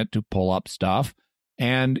magnet to pull up stuff.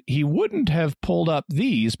 And he wouldn't have pulled up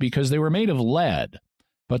these because they were made of lead,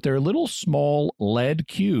 but they're little small lead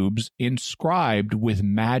cubes inscribed with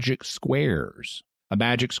magic squares. A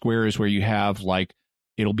magic square is where you have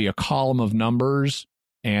it'll be a column of numbers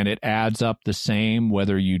and it adds up the same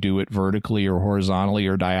whether you do it vertically or horizontally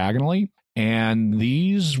or diagonally. And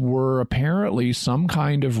these were apparently some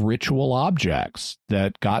kind of ritual objects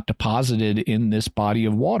that got deposited in this body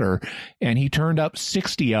of water. And he turned up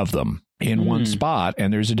 60 of them in one spot,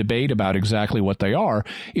 and there's a debate about exactly what they are,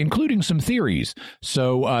 including some theories.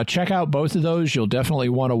 So check out both of those. You'll definitely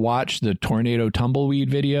want to watch the tornado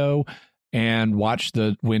tumbleweed video and watch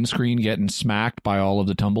the windscreen getting smacked by all of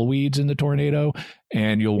the tumbleweeds in the tornado.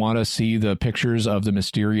 And you'll want to see the pictures of the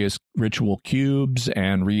mysterious ritual cubes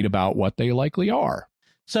and read about what they likely are.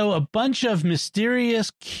 So a bunch of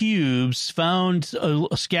mysterious cubes found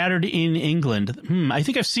scattered in England. I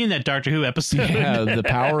think I've seen that Doctor Who episode. Yeah, the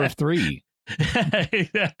Power of 3.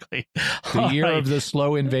 Exactly. The year of the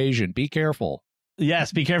slow invasion. Be careful.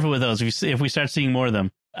 Yes, be careful with those if we start seeing more of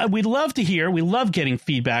them. We love getting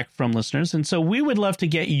feedback from listeners, and so we would love to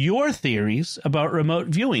get your theories about remote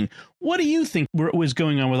viewing. What do you think was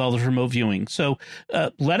going on with all this remote viewing? So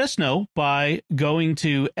let us know by going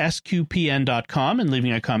to sqpn.com and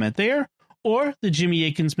leaving a comment there, or the Jimmy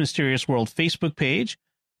Akin's Mysterious World Facebook page,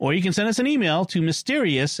 or you can send us an email to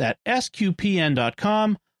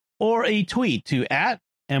mysterious@sqpn.com, or a tweet to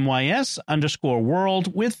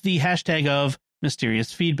 @MYS_world with the hashtag of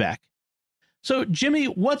mysterious feedback. So, Jimmy,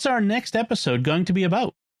 what's our next episode going to be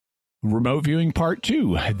about? Remote viewing part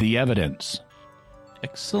 2, The Evidence.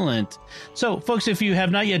 Excellent. So, folks, if you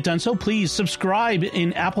have not yet done so, please subscribe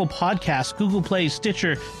in Apple Podcasts, Google Play,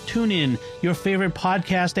 Stitcher, TuneIn, your favorite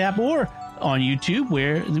podcast app, or on YouTube,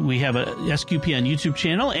 where we have a SQPN YouTube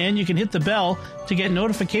channel, and you can hit the bell to get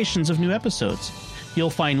notifications of new episodes. You'll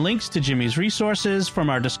find links to Jimmy's resources from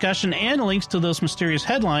our discussion and links to those mysterious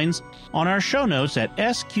headlines on our show notes at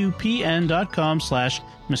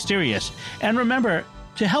sqpn.com/mysterious. And remember,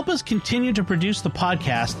 to help us continue to produce the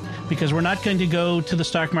podcast, because we're not going to go to the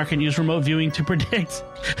stock market and use remote viewing to predict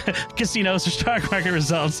casinos or stock market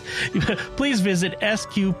results, please visit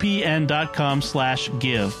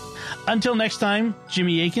sqpn.com/give. Until next time,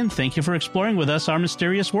 Jimmy Akin, thank you for exploring with us our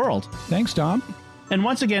mysterious world. Thanks, Dom. And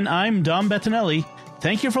once again, I'm Dom Bettinelli.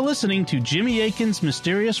 Thank you for listening to Jimmy Akin's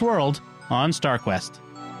Mysterious World on StarQuest.